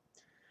get.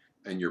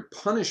 And your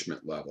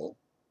punishment level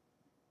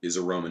is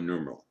a Roman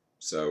numeral.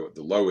 So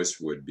the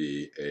lowest would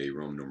be a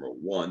Roman numeral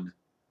 1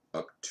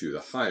 up to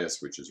the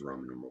highest, which is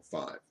Roman numeral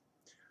 5.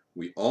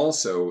 We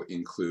also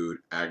include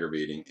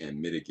aggravating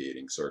and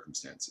mitigating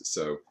circumstances.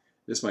 So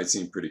this might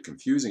seem pretty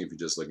confusing if you're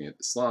just looking at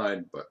the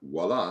slide, but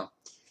voila,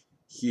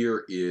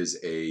 here is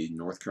a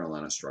North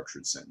Carolina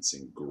structured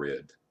sentencing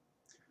grid.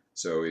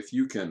 So if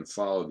you can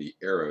follow the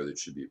arrow that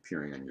should be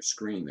appearing on your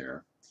screen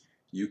there,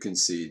 you can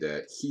see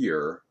that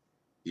here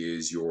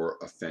is your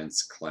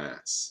offense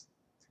class.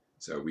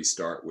 So we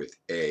start with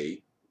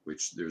A,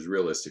 which there's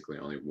realistically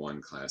only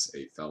one Class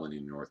A felony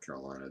in North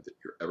Carolina that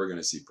you're ever going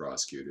to see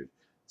prosecuted.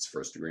 It's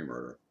first-degree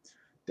murder.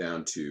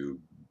 Down to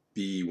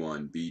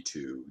B1,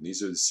 B2.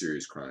 These are the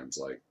serious crimes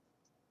like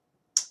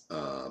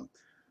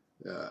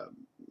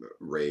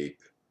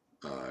rape,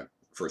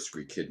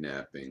 first-degree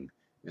kidnapping,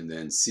 and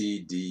then C,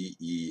 D,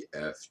 E,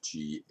 F,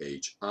 G,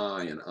 H,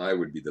 I, and I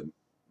would be the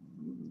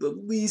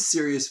least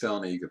serious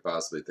felony you could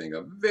possibly think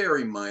of.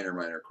 Very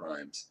minor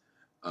crimes.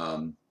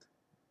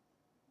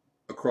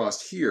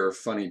 Across here,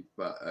 funny,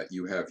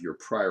 you have your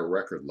prior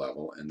record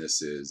level, and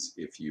this is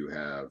if you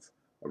have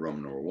a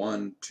Roman numeral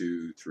 1,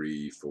 2,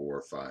 3,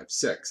 4, 5,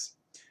 6.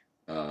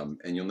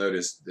 And you'll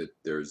notice that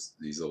there's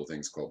these little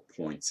things called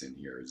points in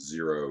here,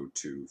 0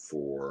 to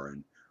 4,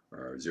 and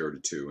or 0 to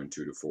 2, and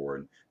 2 to 4.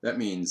 And that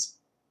means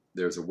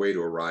there's a way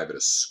to arrive at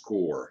a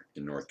score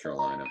in North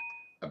Carolina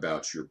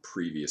about your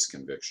previous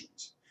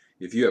convictions.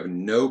 If you have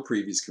no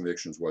previous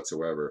convictions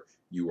whatsoever,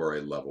 you are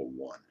a level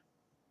 1.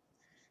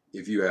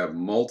 If you have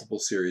multiple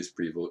serious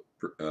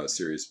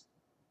previous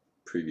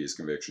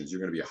convictions, you're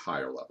going to be a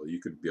higher level.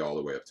 You could be all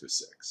the way up to a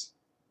 6.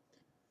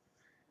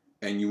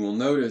 And you will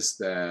notice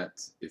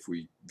that if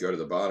we go to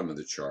the bottom of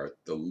the chart,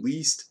 the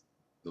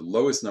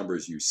lowest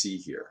numbers you see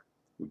here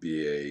would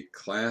be a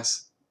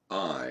Class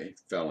I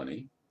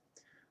felony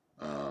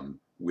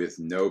with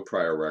no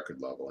prior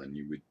record level. And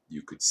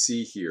you could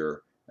see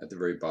here at the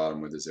very bottom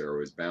where this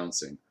arrow is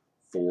bouncing,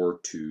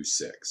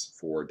 426,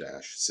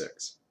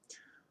 4-6.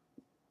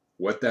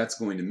 What that's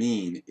going to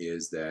mean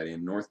is that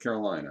in North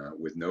Carolina,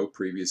 with no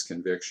previous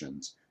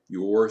convictions,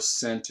 your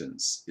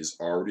sentence is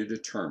already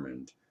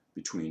determined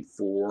between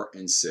 4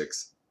 and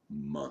 6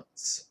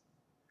 months.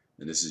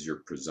 And this is your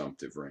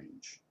presumptive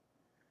range.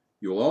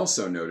 You'll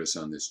also notice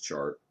on this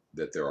chart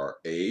that there are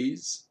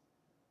A's,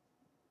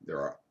 there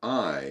are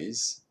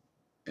I's,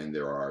 and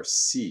there are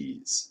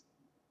C's.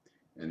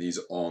 And these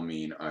all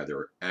mean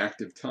either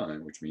active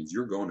time, which means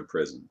you're going to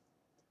prison,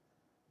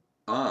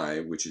 I,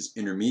 which is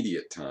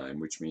intermediate time,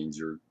 which means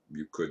you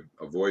could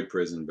avoid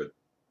prison, but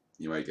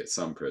you might get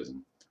some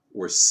prison,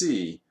 or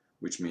C,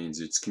 which means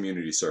it's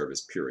community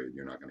service, period.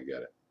 You're not going to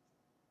get it.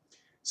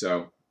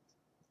 So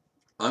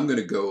I'm going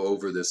to go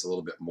over this a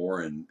little bit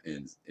more in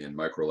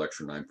micro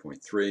lecture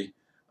 9.3.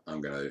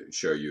 I'm going to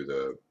show you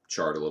the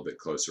chart a little bit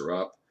closer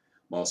up.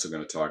 I'm also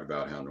going to talk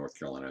about how North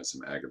Carolina has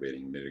some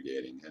aggravating and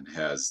mitigating and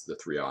has the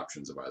 3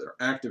 options of either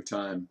active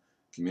time,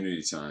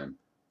 community time,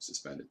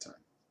 suspended time.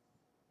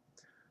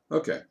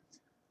 Okay,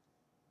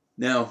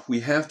 now we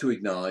have to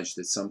acknowledge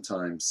that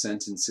sometimes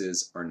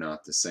sentences are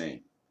not the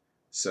same.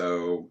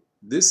 So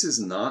this is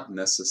not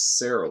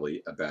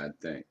necessarily a bad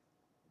thing.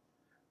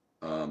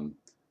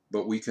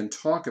 But we can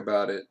talk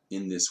about it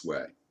in this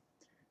way.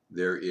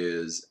 There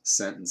is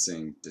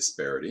sentencing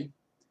disparity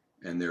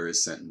and there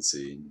is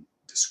sentencing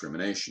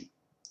discrimination.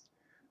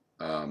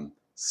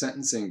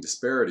 Sentencing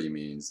disparity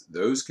means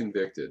those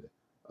convicted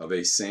of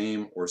a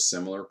same or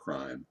similar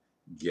crime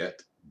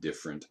get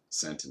different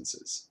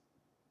sentences.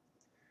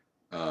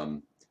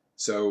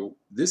 So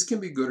this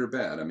can be good or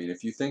bad. I mean,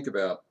 if you think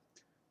about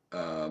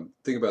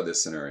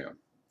this scenario.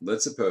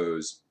 Let's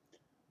suppose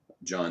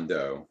John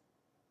Doe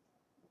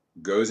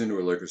goes into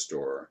a liquor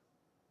store,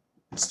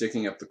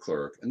 sticking up the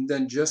clerk, and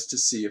then just to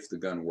see if the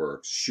gun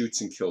works,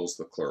 shoots and kills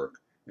the clerk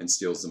and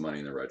steals the money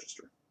in the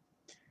register.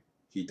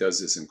 He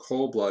does this in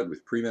cold blood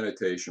with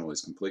premeditation while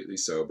he's completely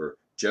sober,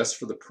 just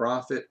for the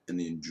profit and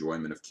the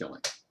enjoyment of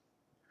killing.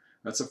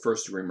 That's a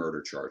first-degree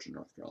murder charge in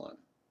North Carolina.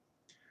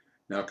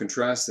 Now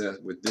contrast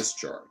that with this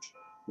charge.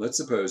 Let's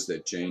suppose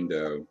that Jane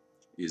Doe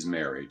is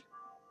married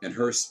and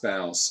her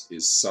spouse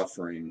is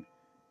suffering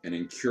an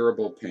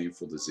incurable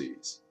painful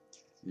disease,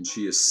 and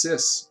she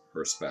assists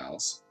her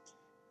spouse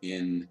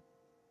in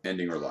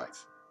ending her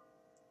life.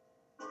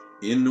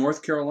 In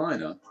North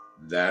Carolina,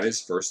 that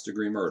is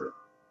first-degree murder.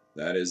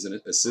 That is an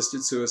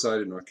assisted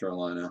suicide in North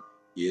Carolina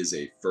is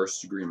a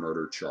first-degree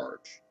murder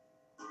charge.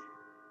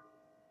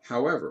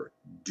 However,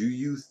 do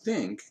you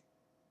think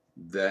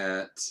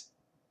that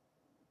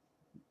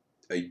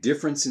a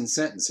difference in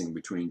sentencing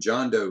between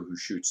John Doe, who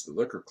shoots the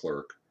liquor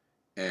clerk,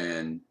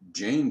 and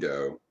Jane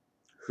Doe,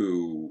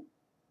 who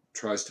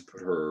tries to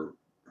put her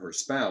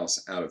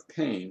spouse out of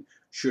pain,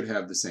 should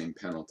have the same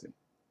penalty?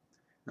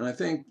 And I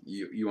think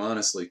you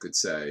honestly could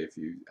say, if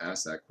you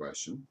ask that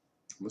question,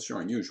 unless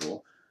you're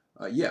unusual,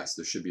 yes,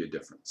 there should be a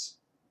difference.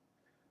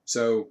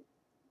 So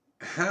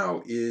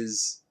how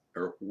is,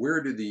 or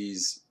where do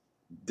these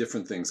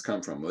different things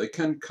come from? Well, they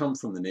can come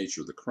from the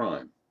nature of the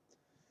crime.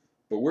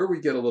 But where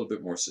we get a little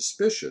bit more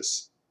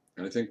suspicious,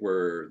 and I think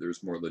where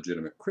there's more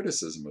legitimate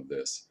criticism of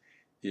this,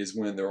 is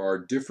when there are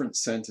different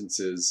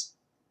sentences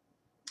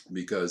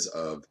because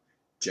of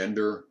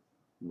gender,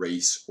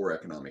 race, or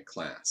economic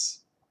class.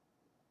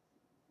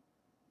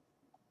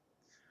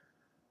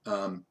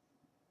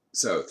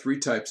 So 3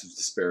 types of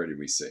disparity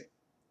we see.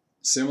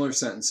 Similar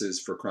sentences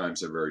for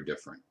crimes are very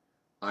different.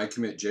 I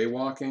commit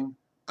jaywalking,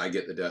 I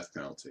get the death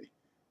penalty.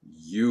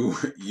 You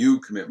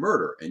commit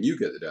murder, and you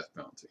get the death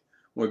penalty.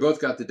 Well, we both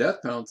got the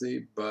death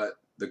penalty, but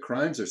the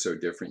crimes are so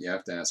different, you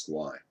have to ask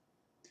why.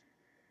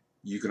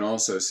 You can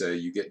also say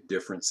you get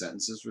different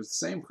sentences for the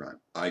same crime.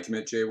 I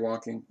commit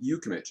jaywalking, you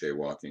commit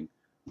jaywalking,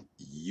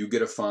 you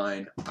get a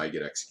fine, I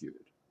get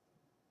executed.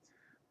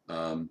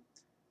 And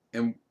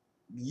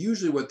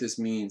usually what this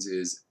means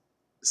is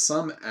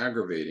some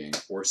aggravating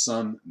or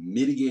some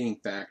mitigating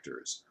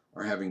factors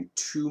are having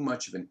too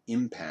much of an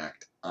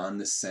impact on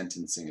the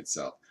sentencing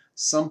itself.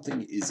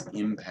 Something is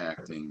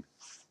impacting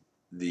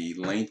the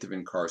length of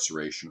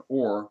incarceration,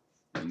 or,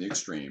 in the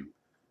extreme,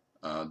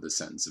 the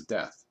sentence of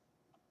death.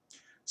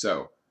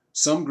 So,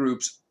 some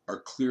groups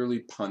are clearly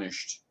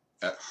punished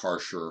at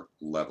harsher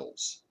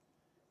levels.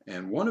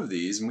 And one of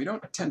these, and we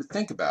don't tend to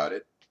think about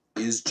it,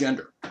 is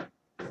gender.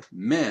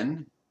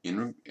 Men,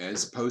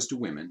 as opposed to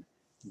women,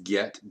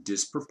 get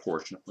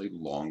disproportionately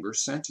longer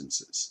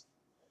sentences.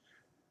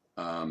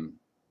 The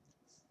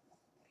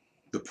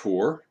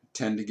poor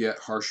tend to get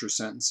harsher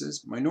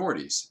sentences.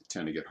 Minorities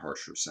tend to get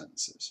harsher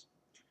sentences.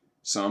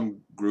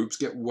 Some groups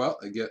get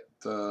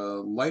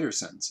lighter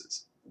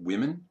sentences.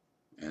 Women,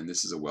 and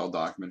this is a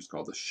well-documented, it's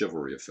called the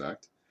chivalry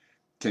effect,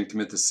 can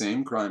commit the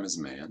same crime as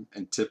a man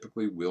and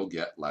typically will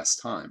get less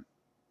time.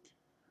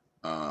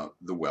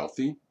 The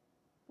wealthy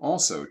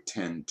also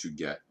tend to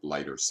get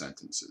lighter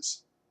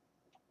sentences.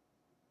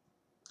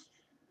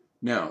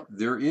 Now,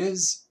 there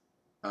is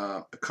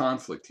a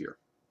conflict here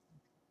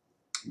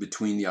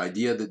between the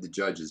idea that the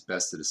judge is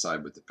best to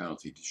decide what the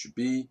penalty should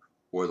be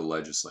or the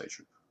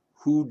legislature.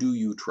 Who do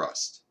you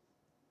trust?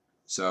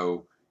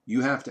 So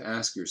you have to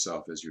ask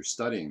yourself as you're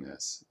studying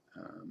this,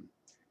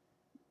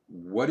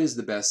 what is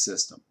the best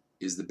system?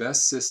 Is the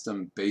best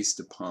system based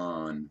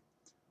upon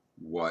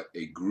what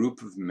a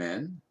group of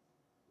men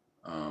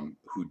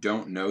who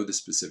don't know the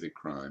specific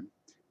crime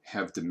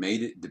have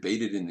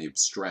debated in the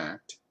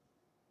abstract,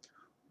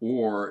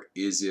 or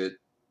is it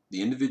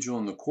the individual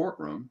in the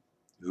courtroom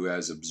who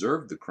has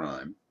observed the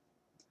crime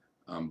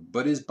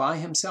but is by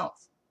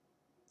himself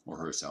or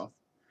herself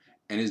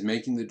and is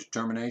making the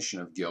determination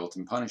of guilt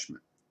and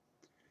punishment?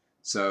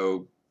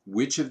 So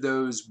which of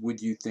those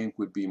would you think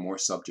would be more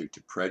subject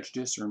to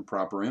prejudice or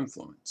improper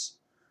influence?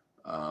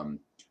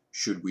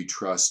 Should we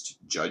trust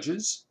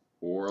judges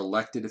or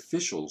elected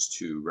officials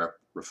to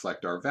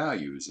reflect our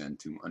values and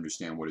to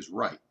understand what is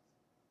right?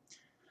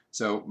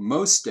 So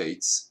most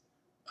states,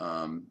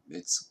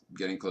 it's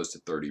getting close to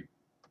 30,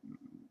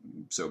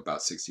 so about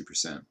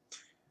 60%.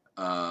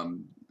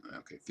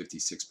 Okay,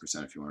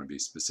 56% if you want to be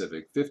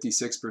specific.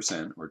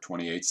 56%, or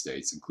 28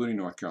 states, including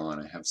North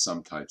Carolina, have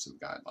some types of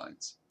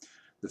guidelines.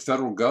 The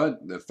federal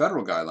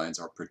guidelines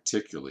are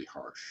particularly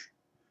harsh.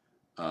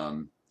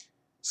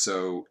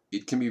 So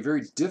it can be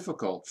very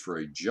difficult for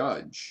a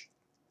judge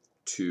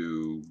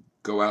to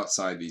go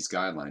outside these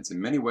guidelines. In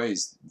many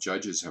ways,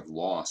 judges have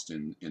lost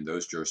in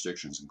those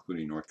jurisdictions,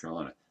 including North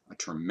Carolina, a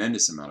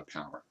tremendous amount of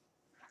power.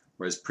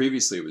 Whereas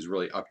previously it was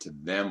really up to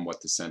them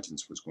what the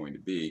sentence was going to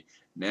be.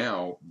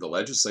 Now the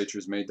legislature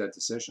has made that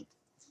decision.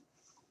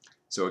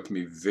 So it can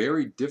be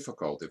very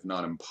difficult, if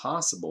not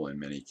impossible in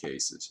many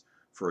cases,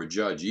 for a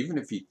judge, even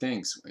if he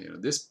thinks,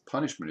 this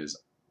punishment is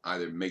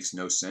either makes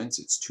no sense,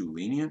 it's too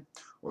lenient,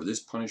 or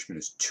this punishment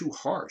is too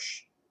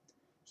harsh,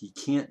 he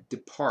can't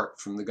depart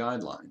from the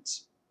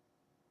guidelines.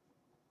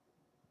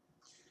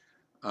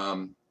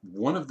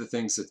 One of the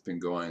things that's been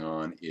going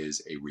on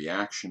is a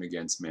reaction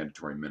against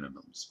mandatory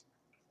minimums.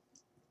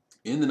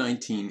 In the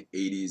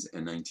 1980s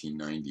and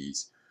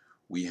 1990s,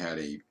 we had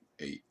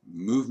a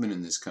movement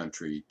in this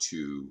country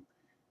to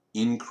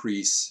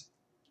increase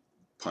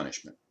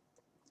punishment.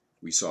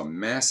 We saw a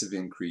massive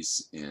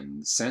increase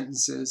in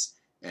sentences,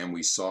 and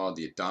we saw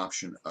the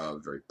adoption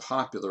of very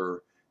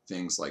popular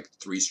things like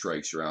 3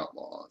 strikes you're out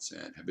laws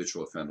and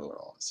habitual offender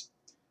laws.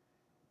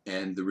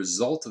 And the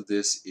result of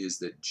this is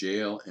that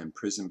jail and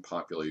prison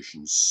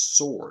populations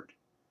soared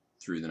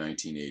through the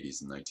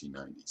 1980s and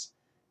 1990s.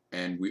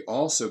 And we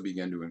also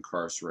began to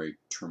incarcerate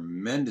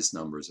tremendous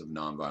numbers of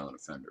nonviolent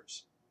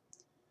offenders.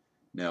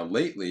 Now,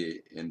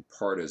 lately, in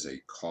part as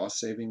a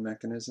cost-saving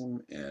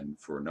mechanism and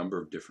for a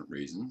number of different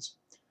reasons,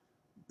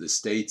 the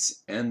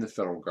states and the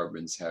federal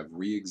governments have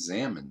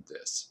re-examined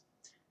this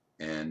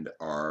and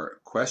are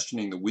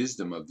questioning the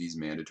wisdom of these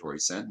mandatory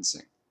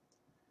sentencing.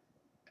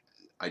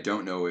 I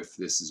don't know if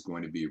this is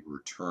going to be a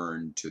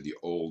return to the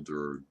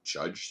older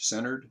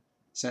judge-centered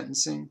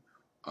sentencing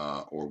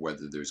or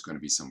whether there's going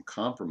to be some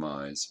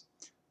compromise,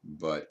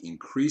 but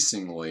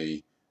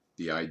increasingly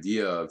the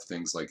idea of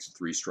things like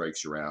 3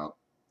 strikes you're out,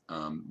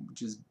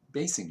 which is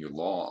basing your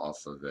law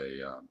off of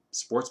a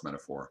sports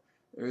metaphor,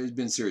 there has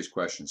been serious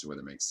questions of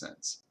whether it makes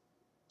sense.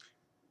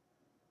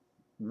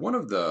 One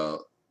of the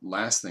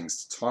last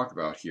things to talk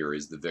about here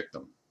is the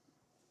victim.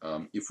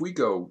 If we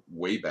go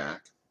way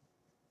back,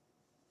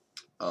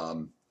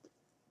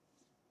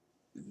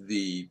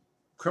 the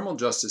criminal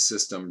justice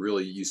system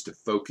really used to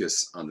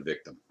focus on the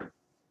victim.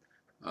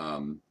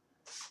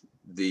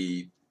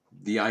 The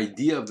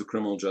idea of the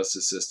criminal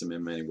justice system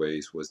in many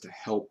ways was to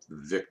help the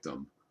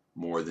victim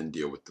more than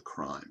deal with the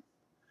crime.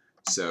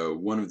 So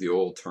one of the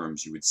old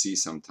terms you would see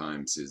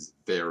sometimes is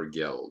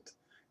Weregeld,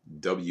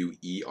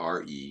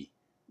 W-E-R-E-G-E-L-D,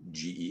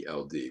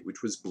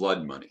 which was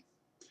blood money.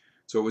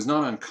 So it was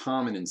not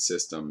uncommon in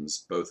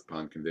systems, both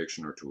upon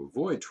conviction or to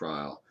avoid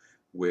trial,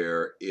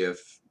 where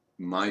if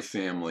my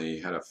family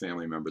had a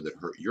family member that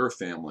hurt your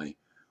family,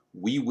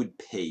 we would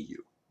pay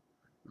you.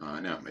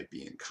 Now it might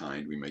be in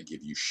kind, we might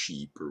give you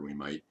sheep, or we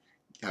might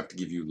have to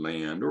give you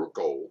land or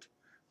gold,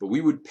 but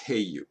we would pay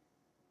you.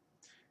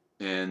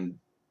 And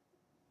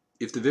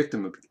if the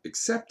victim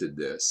accepted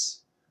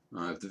this,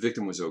 if the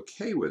victim was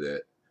okay with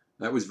it,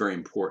 that was very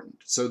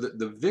important. So that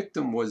the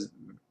victim was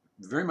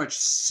very much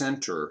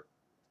center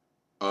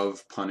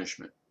of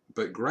punishment.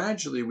 But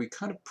gradually we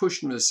kind of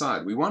pushed him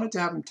aside. We wanted to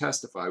have him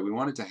testify, we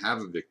wanted to have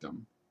a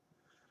victim,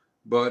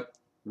 but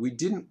we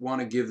didn't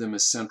want to give them a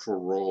central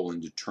role in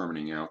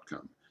determining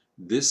outcome.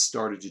 This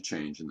started to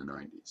change in the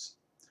 90s.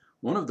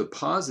 One of the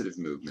positive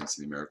movements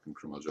in the American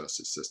criminal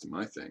justice system,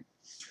 I think,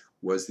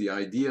 was the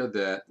idea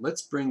that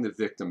let's bring the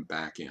victim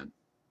back in.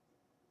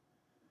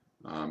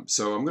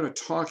 So I'm going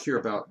to talk here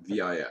about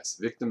VIS,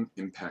 Victim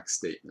Impact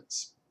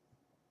Statements.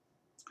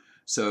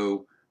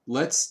 So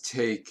let's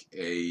take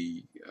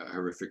a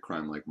horrific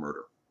crime like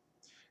murder.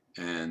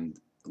 And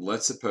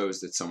let's suppose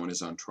that someone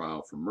is on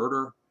trial for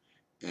murder,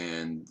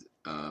 and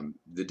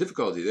the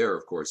difficulty there,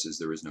 of course, is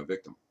there is no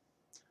victim.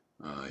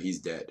 He's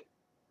dead.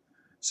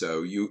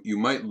 So you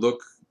might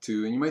look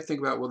to, and you might think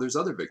about, well, there's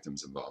other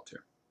victims involved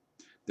here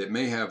that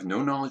may have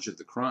no knowledge of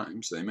the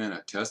crime, so they may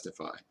not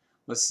testify.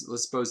 Let's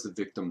suppose the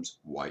victim's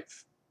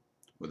wife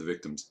or the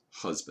victim's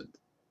husband.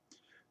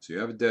 So you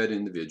have a dead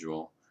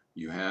individual.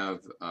 You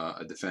have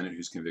a defendant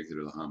who's convicted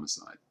of the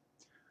homicide.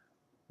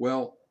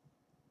 Well,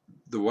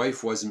 the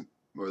wife wasn't,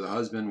 or the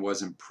husband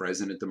wasn't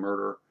present at the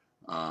murder,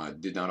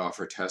 did not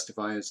offer to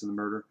testify as to the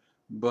murder,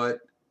 but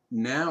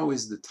now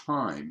is the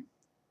time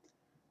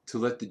to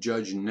let the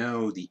judge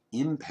know the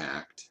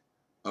impact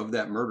of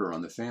that murder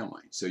on the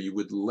family. So you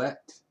would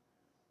let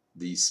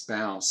the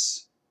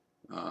spouse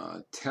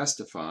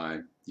testify,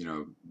 you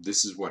know,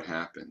 this is what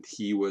happened.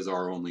 He was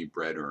our only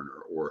bread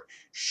earner, or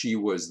she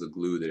was the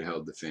glue that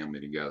held the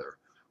family together,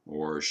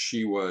 or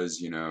she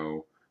was, you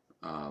know,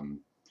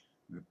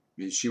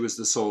 she was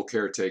the sole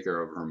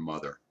caretaker of her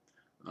mother,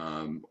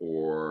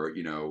 or,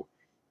 you know,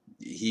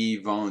 he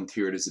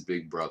volunteered as a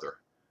big brother.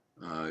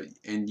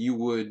 And you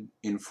would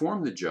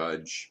inform the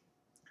judge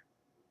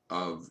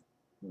of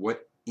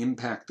what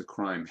impact the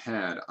crime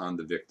had on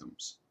the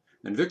victims.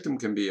 And victim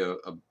can be a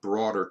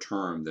broader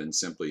term than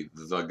simply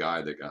the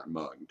guy that got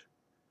mugged.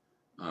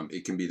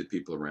 It can be the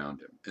people around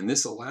him. And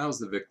this allows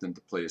the victim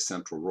to play a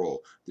central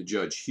role. The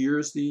judge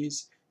hears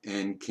these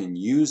and can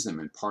use them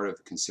in part of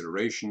the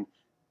consideration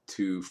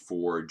to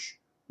forge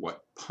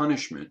what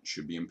punishment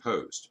should be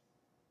imposed.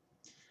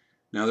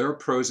 Now, there are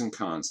pros and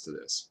cons to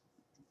this.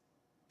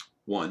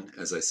 One,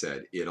 as I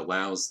said, it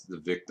allows the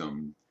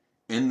victim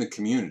and the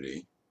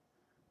community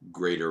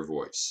greater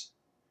voice.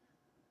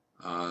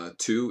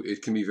 Two,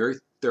 it can be very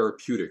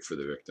therapeutic for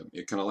the victim.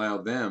 It can allow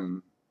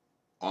them,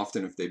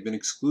 often if they've been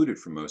excluded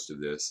from most of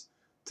this,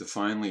 to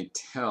finally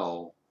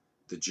tell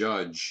the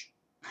judge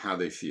how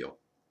they feel.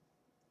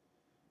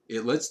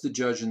 It lets the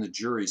judge and the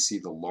jury see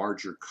the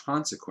larger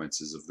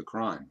consequences of the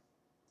crime.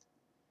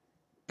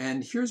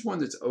 And here's one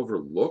that's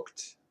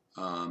overlooked,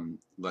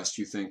 lest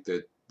you think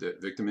that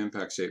victim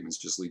impact statements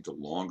just lead to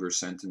longer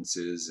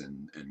sentences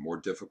and more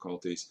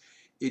difficulties.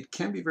 It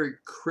can be very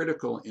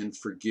critical in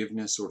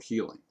forgiveness or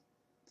healing.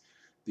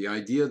 The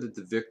idea that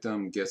the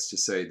victim gets to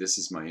say, this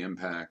is my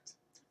impact,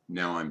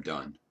 now I'm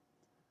done.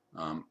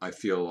 I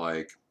feel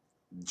like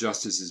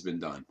justice has been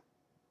done.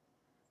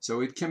 So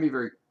it can be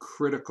very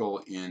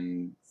critical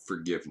in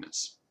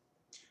forgiveness.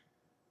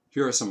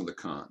 Here are some of the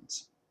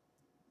cons.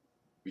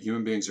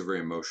 Human beings are very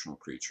emotional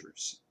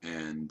creatures,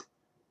 and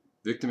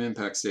victim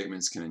impact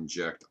statements can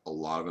inject a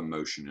lot of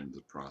emotion into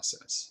the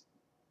process.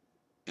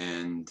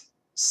 And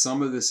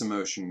some of this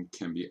emotion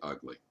can be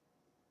ugly.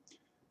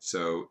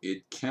 So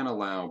it can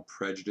allow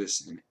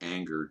prejudice and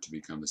anger to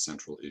become the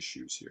central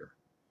issues here.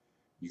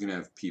 You can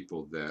have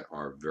people that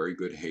are very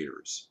good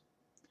haters.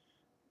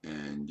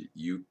 And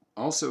you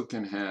also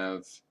can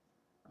have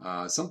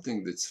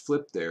something that's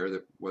flipped there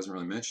that wasn't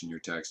really mentioned in your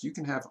text. You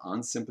can have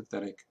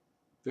unsympathetic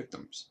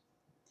victims.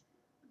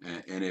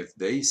 And if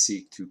they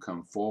seek to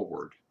come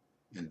forward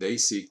and they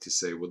seek to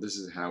say, well, this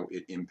is how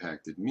it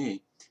impacted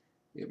me,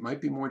 it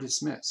might be more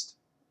dismissed.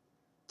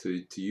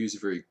 To use a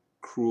very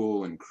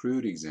cruel and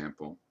crude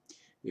example,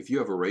 if you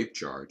have a rape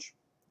charge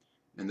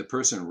and the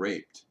person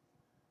raped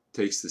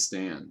takes the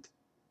stand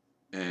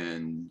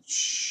and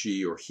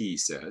she or he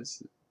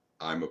says,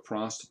 I'm a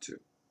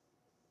prostitute,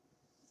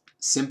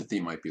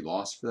 sympathy might be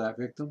lost for that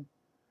victim.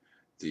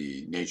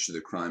 The nature of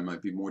the crime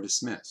might be more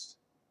dismissed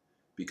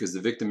because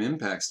the victim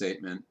impact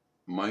statement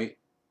might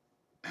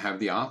have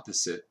the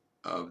opposite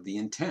of the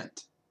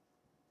intent.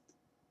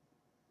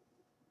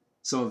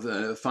 So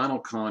the final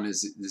con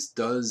is this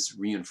does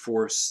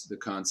reinforce the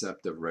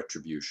concept of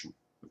retribution,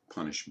 of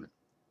punishment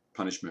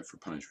for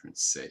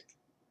punishment's sake.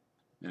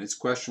 And it's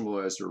questionable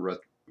as to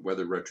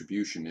whether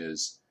retribution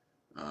is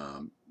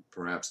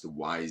perhaps the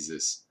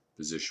wisest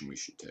position we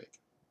should take.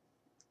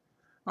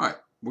 All right,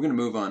 we're going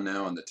to move on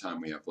now in the time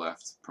we have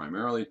left,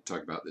 primarily to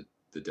talk about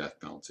the death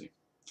penalty.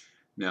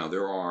 Now,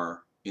 there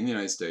are, in the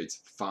United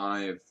States,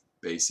 5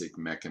 basic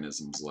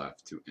mechanisms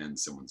left to end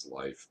someone's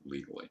life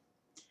legally.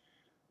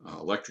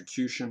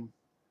 Electrocution,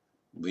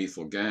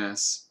 lethal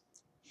gas,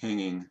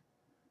 hanging,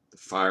 the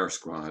fire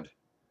squad.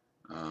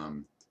 I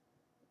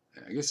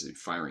guess a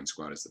firing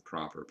squad is the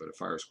proper, but a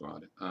fire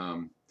squad.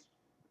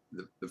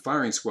 The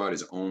firing squad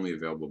is only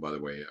available, by the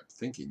way, I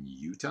think in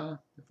Utah,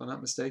 if I'm not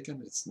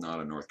mistaken. It's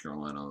not a North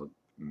Carolina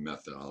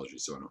methodology,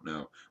 so I don't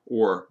know.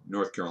 Or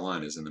North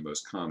Carolina is in the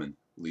most common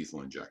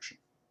lethal injection.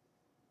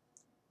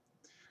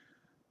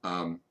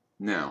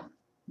 Now,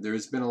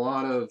 there's been a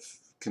lot of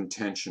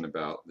contention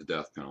about the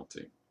death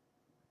penalty.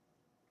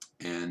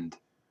 And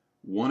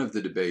one of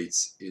the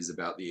debates is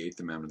about the 8th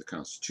Amendment of the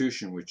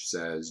Constitution, which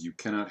says you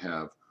cannot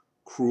have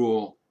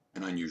cruel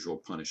and unusual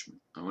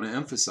punishment. I want to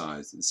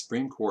emphasize that the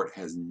Supreme Court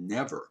has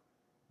never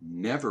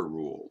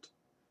ruled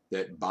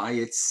that by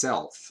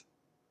itself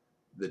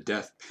the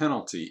death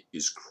penalty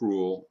is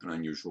cruel and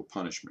unusual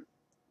punishment.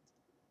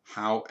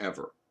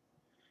 However,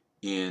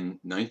 in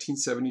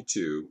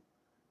 1972,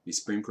 the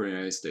Supreme Court of the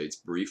United States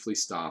briefly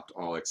stopped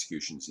all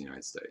executions in the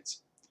United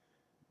States.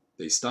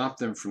 They stopped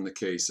them from the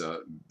case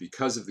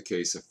because of the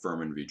case of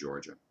Furman v.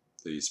 Georgia.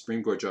 The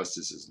Supreme Court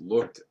justices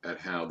looked at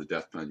how the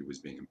death penalty was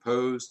being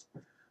imposed,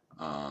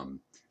 and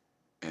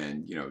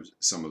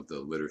some of the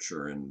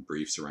literature and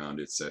briefs around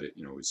it said it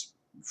was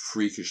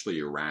freakishly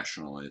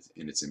irrational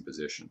in its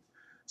imposition.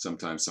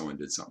 Sometimes someone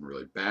did something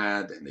really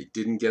bad and they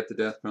didn't get the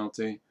death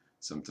penalty.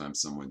 Sometimes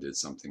someone did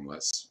something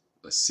less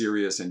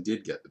serious and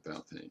did get the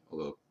penalty,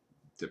 although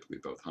typically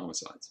both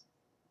homicides.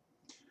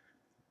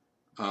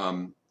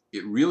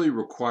 It really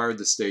required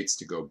the states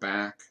to go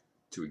back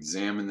to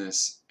examine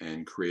this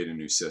and create a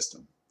new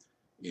system.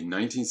 In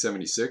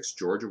 1976,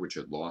 Georgia, which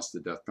had lost the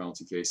death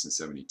penalty case in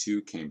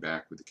 72, came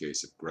back with the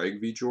case of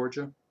Gregg v.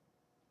 Georgia.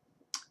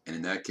 And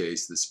in that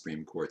case, the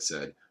Supreme Court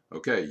said,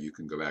 okay, you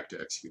can go back to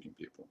executing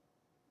people.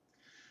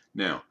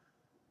 Now,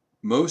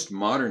 most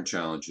modern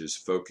challenges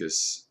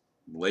focus,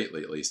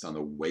 lately at least, on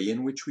the way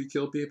in which we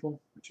kill people,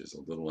 which is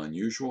a little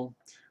unusual,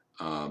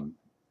 and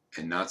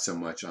not so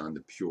much on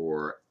the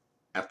pure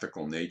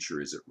ethical nature,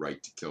 is it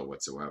right to kill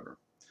whatsoever.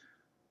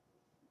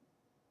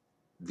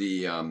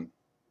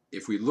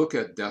 If we look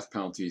at death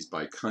penalties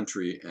by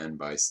country and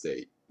by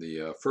state,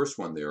 the first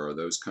one there are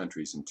those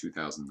countries in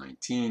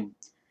 2019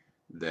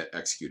 that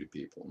executed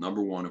people.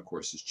 Number 1, of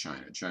course, is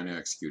China. China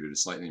executed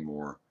slightly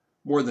more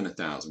than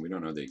 1,000. We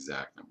don't know the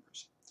exact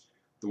numbers.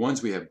 The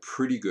ones we have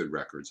pretty good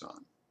records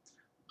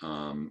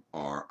on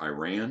are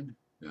Iran,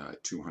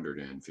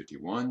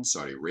 251,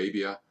 Saudi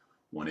Arabia,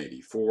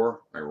 184,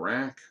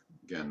 Iraq,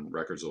 again,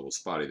 records a little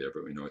spotty there,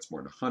 but we know it's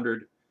more than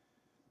 100.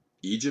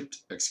 Egypt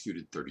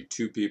executed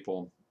 32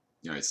 people,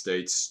 United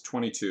States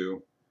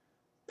 22,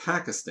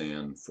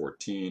 Pakistan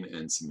 14,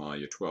 and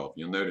Somalia 12.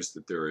 You'll notice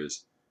that there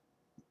is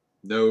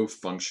no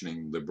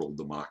functioning liberal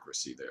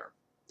democracy there.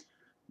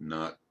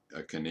 Not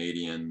a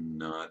Canadian,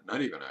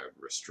 not even a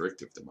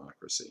restrictive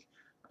democracy.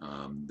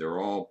 They're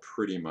all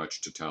pretty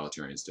much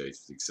totalitarian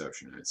states with the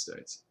exception of the United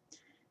States.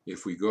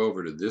 If we go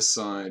over to this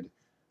side,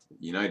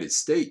 the United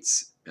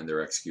States and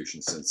their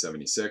executions since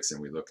 76,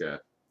 and we look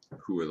at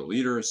who are the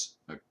leaders.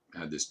 I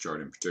had this chart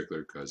in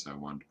particular because I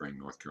wanted to bring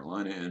North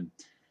Carolina in.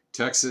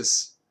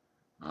 Texas,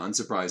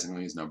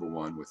 unsurprisingly, is number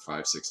 1 with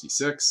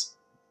 566.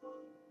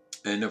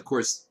 And of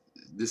course,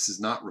 this is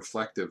not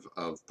reflective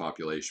of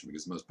population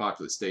because the most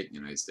populous state in the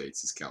United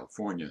States is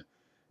California,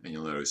 and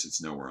you'll notice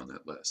it's nowhere on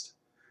that list.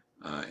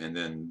 And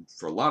then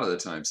for a lot of the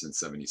time since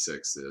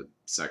 76, the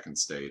second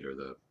state or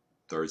the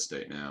third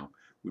state now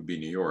would be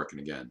New York,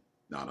 and again,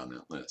 not on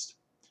that list.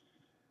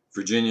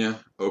 Virginia,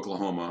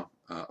 Oklahoma.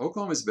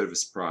 Oklahoma is a bit of a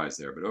surprise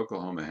there, but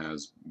Oklahoma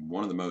has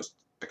one of the most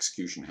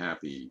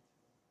execution-happy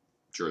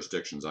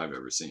jurisdictions I've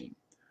ever seen.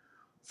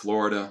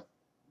 Florida,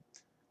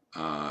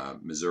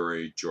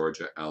 Missouri,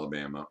 Georgia,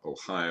 Alabama,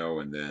 Ohio,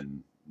 and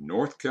then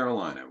North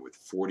Carolina with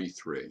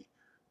 43.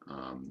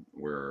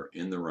 We're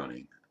in the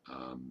running,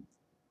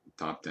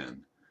 top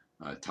 10,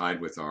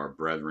 tied with our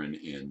brethren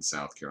in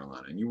South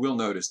Carolina. And you will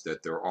notice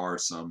that there are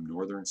some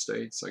northern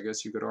states, I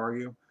guess you could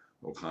argue.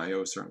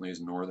 Ohio certainly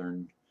is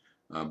northern,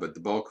 but the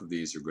bulk of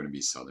these are going to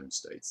be southern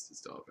states that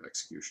still have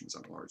executions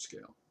on a large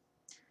scale.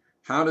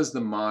 How does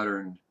the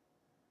modern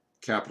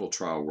capital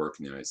trial work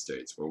in the United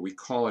States? Well, we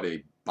call it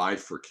a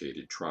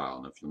bifurcated trial.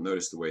 And if you'll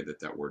notice the way that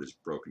that word is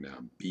broken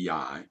down,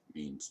 BI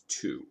means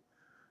two.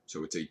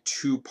 So it's a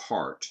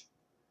two-part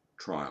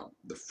trial.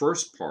 The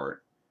first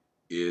part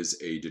is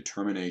a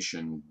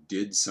determination,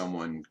 did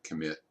someone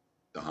commit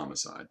the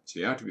homicide? So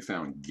you have to be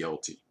found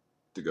guilty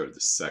to go to the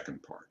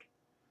second part.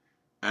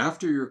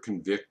 After you're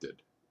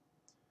convicted,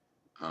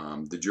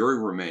 the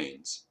jury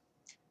remains,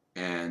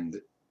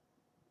 and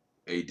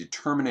a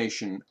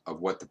determination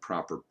of what the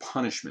proper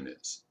punishment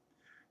is.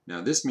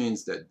 Now this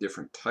means that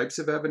different types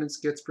of evidence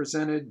gets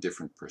presented,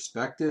 different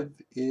perspective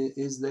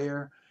is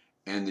there,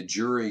 and the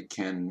jury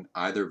can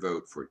either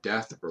vote for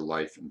death or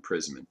life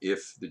imprisonment.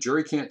 If the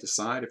jury can't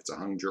decide, if it's a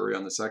hung jury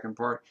on the second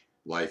part,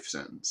 life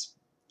sentence.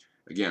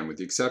 Again, with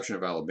the exception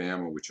of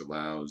Alabama, which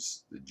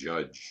allows the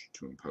judge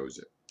to impose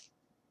it.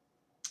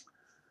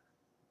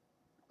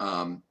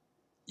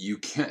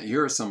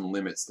 Here are some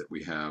limits that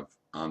we have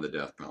on the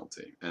death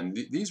penalty, and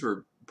these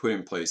were put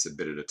in place a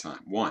bit at a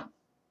time. One,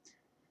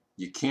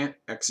 you can't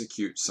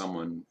execute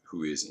someone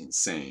who is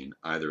insane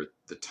either at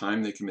the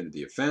time they committed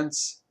the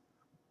offense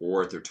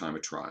or at their time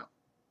of trial.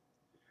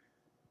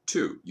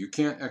 Two, you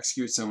can't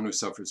execute someone who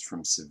suffers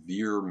from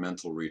severe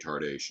mental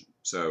retardation.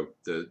 So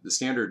the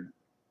standard,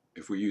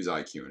 if we use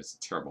IQ, and it's a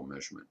terrible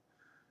measurement,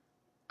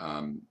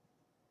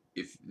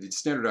 if the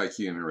standard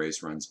IQ in a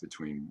race runs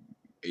between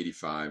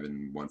 85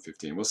 and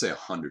 115, we'll say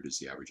 100 is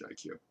the average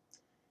IQ.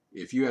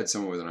 If you had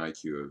someone with an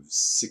IQ of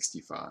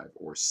 65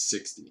 or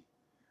 60,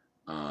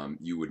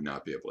 you would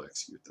not be able to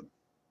execute them.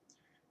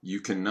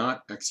 You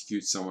cannot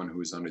execute someone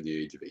who is under the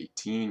age of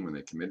 18 when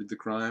they committed the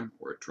crime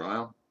or at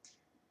trial.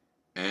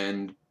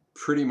 And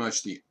pretty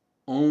much the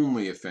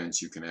only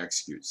offense you can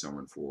execute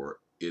someone for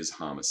is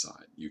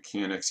homicide. You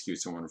can't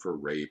execute someone for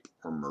rape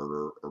or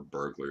murder or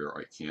burglary, or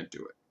you can't do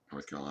it.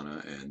 North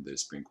Carolina and the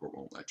Supreme Court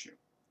won't let you.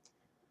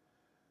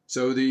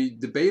 So the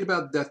debate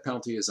about the death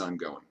penalty is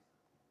ongoing.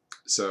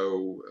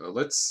 So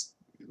let's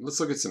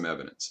look at some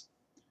evidence.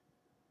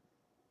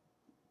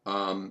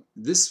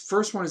 This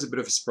first one is a bit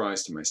of a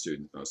surprise to my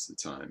students most of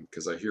the time,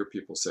 because I hear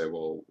people say,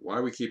 well, why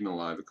are we keeping them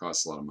alive? It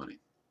costs a lot of money.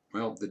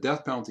 Well, the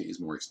death penalty is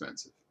more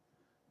expensive.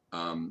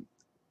 In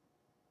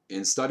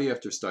study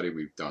after study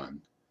we've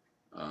done,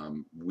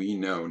 we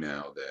know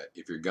now that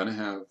if you're going to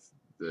have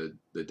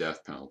the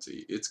death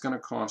penalty, it's going to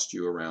cost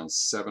you around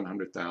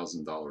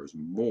 $700,000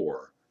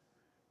 more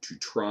to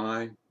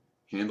try,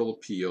 handle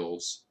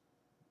appeals,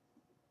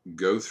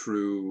 go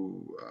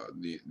through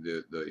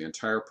the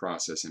entire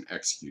process and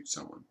execute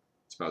someone.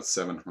 It's about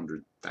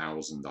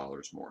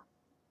 $700,000 more.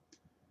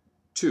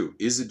 Two,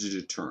 is it a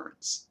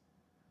deterrence?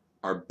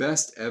 Our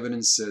best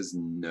evidence says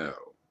no.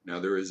 Now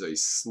there is a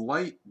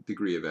slight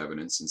degree of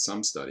evidence in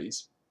some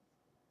studies,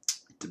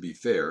 to be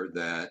fair,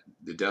 that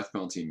the death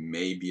penalty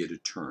may be a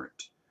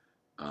deterrent.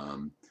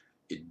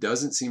 It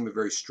doesn't seem a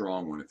very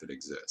strong one if it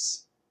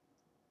exists.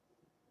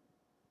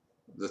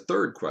 The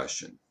third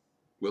question,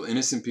 will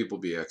innocent people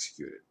be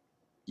executed?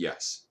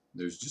 Yes,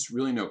 there's just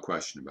really no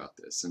question about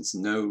this. Since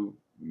no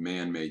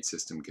man-made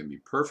system can be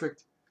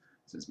perfect,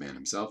 since man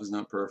himself is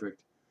not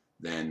perfect,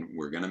 then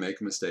we're going to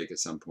make a mistake at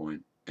some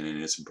point, and an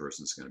innocent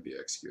person is going to be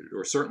executed,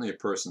 or certainly a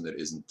person that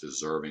isn't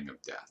deserving of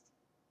death.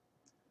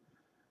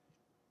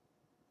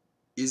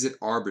 Is it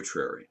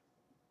arbitrary?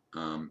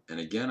 And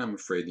again, I'm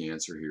afraid the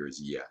answer here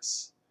is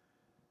yes.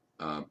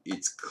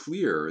 It's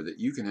clear that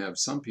you can have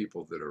some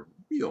people that are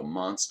real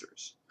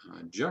monsters.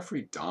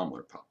 Jeffrey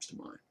Dahmer pops to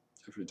mind.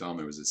 Jeffrey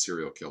Dahmer was a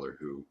serial killer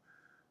who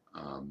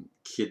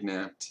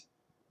kidnapped,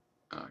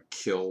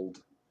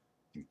 killed,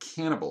 and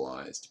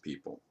cannibalized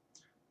people.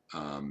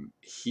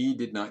 He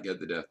did not get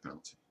the death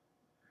penalty.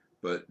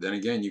 But then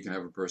again, you can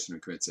have a person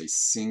who commits a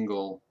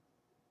single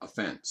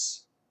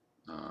offense.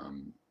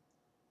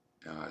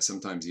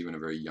 Sometimes even a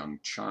very young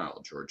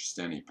child. George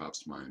Stenny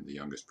pops to mind, the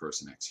youngest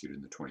person executed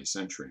in the 20th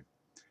century,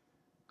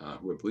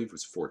 who I believe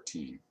was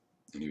 14,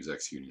 and he was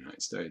executed in the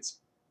United States.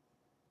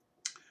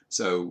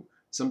 So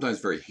sometimes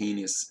very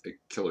heinous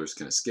killers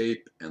can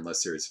escape, and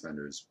less serious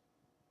offenders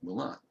will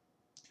not.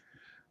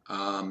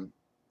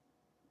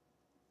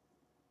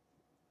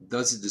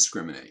 Does it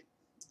discriminate?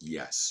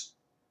 Yes.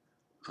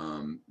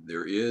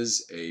 There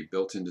is a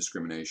built-in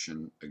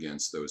discrimination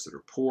against those that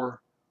are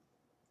poor,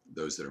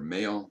 those that are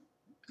male,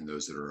 and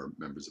those that are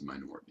members of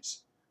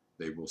minorities.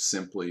 They will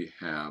simply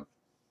have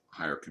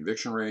higher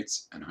conviction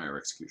rates and higher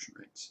execution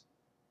rates.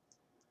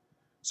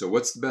 So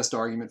what's the best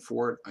argument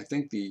for it? I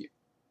think the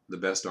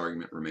best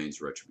argument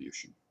remains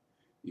retribution.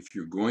 If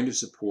you're going to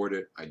support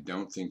it, I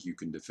don't think you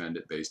can defend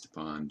it based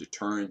upon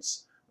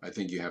deterrence. I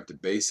think you have to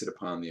base it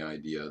upon the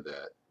idea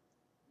that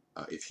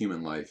If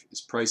human life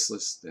is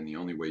priceless, then the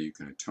only way you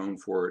can atone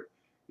for it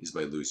is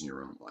by losing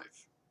your own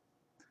life.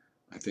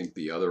 I think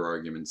the other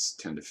arguments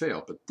tend to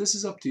fail, but this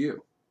is up to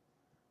you.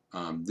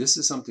 This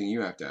is something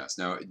you have to ask.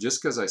 Now,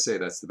 just because I say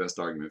that's the best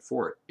argument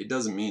for it, it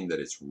doesn't mean that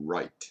it's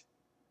right.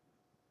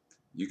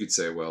 You could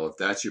say, well, if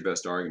that's your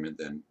best argument,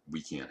 then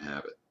we can't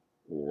have it.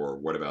 Or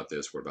what about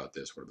this? What about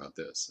this? What about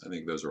this? I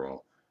think those are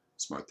all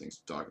smart things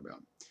to talk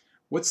about.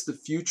 What's the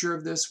future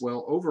of this?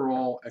 Well,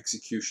 overall,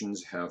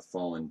 executions have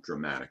fallen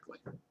dramatically.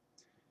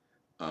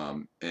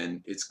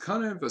 And it's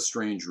kind of a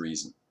strange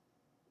reason.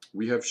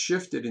 We have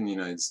shifted in the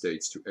United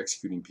States to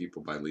executing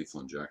people by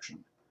lethal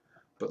injection.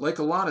 But like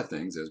a lot of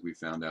things, as we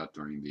found out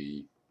during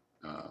the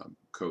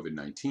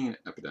COVID-19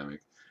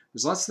 epidemic,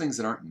 there's lots of things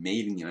that aren't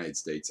made in the United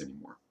States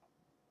anymore.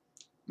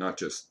 Not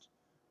just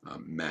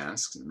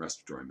masks and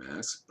respiratory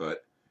masks,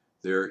 but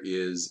there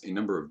is a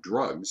number of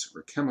drugs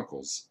or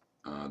chemicals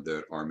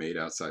that are made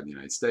outside the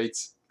United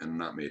States and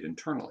not made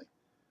internally.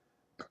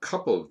 A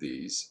couple of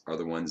these are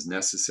the ones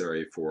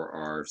necessary for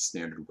our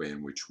standard way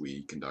in which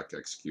we conduct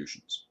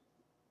executions.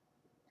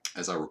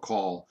 As I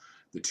recall,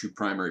 the two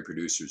primary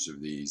producers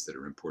of these that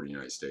are imported in the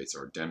United States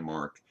are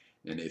Denmark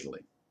and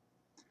Italy.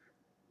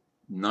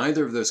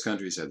 Neither of those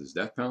countries have this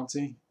death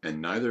penalty,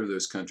 and neither of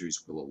those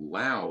countries will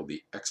allow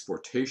the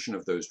exportation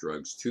of those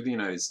drugs to the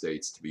United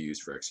States to be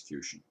used for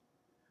execution.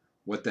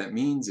 What that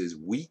means is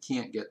we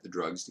can't get the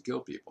drugs to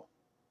kill people.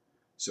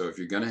 So if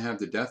you're going to have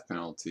the death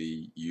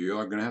penalty, you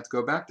are going to have to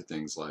go back to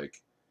things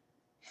like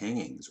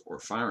hangings or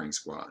firing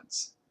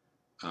squads.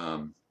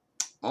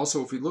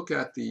 Also, if we look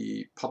at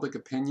the public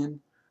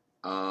opinion,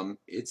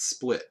 it's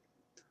split.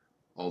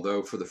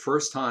 Although for the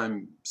first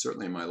time,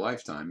 certainly in my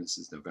lifetime, this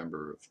is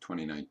November of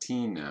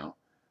 2019 now,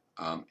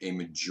 a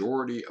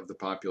majority of the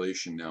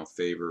population now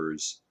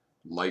favors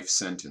life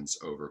sentence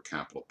over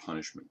capital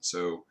punishment.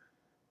 So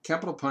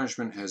capital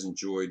punishment has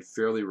enjoyed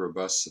fairly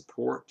robust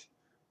support,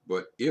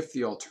 but if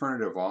the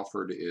alternative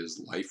offered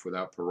is life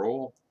without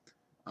parole,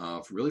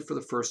 really for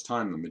the first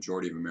time, the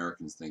majority of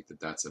Americans think that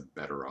that's a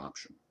better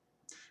option.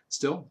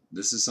 Still,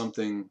 this is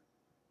something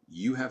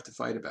you have to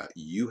fight about.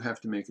 You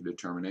have to make a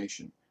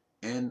determination.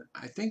 And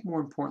I think more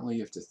importantly,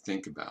 you have to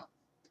think about,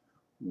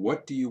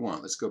 what do you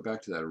want? Let's go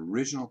back to that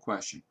original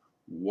question.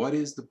 What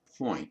is the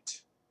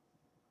point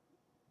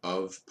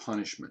of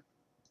punishment?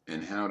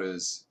 And how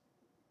does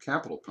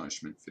capital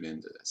punishment fit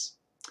into this?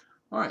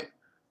 All right.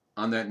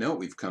 On that note,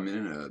 we've come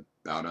in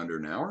about under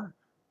an hour.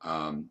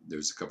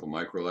 There's a couple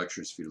micro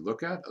lectures for you to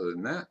look at. Other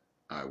than that,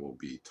 I will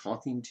be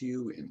talking to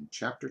you in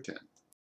Chapter 10.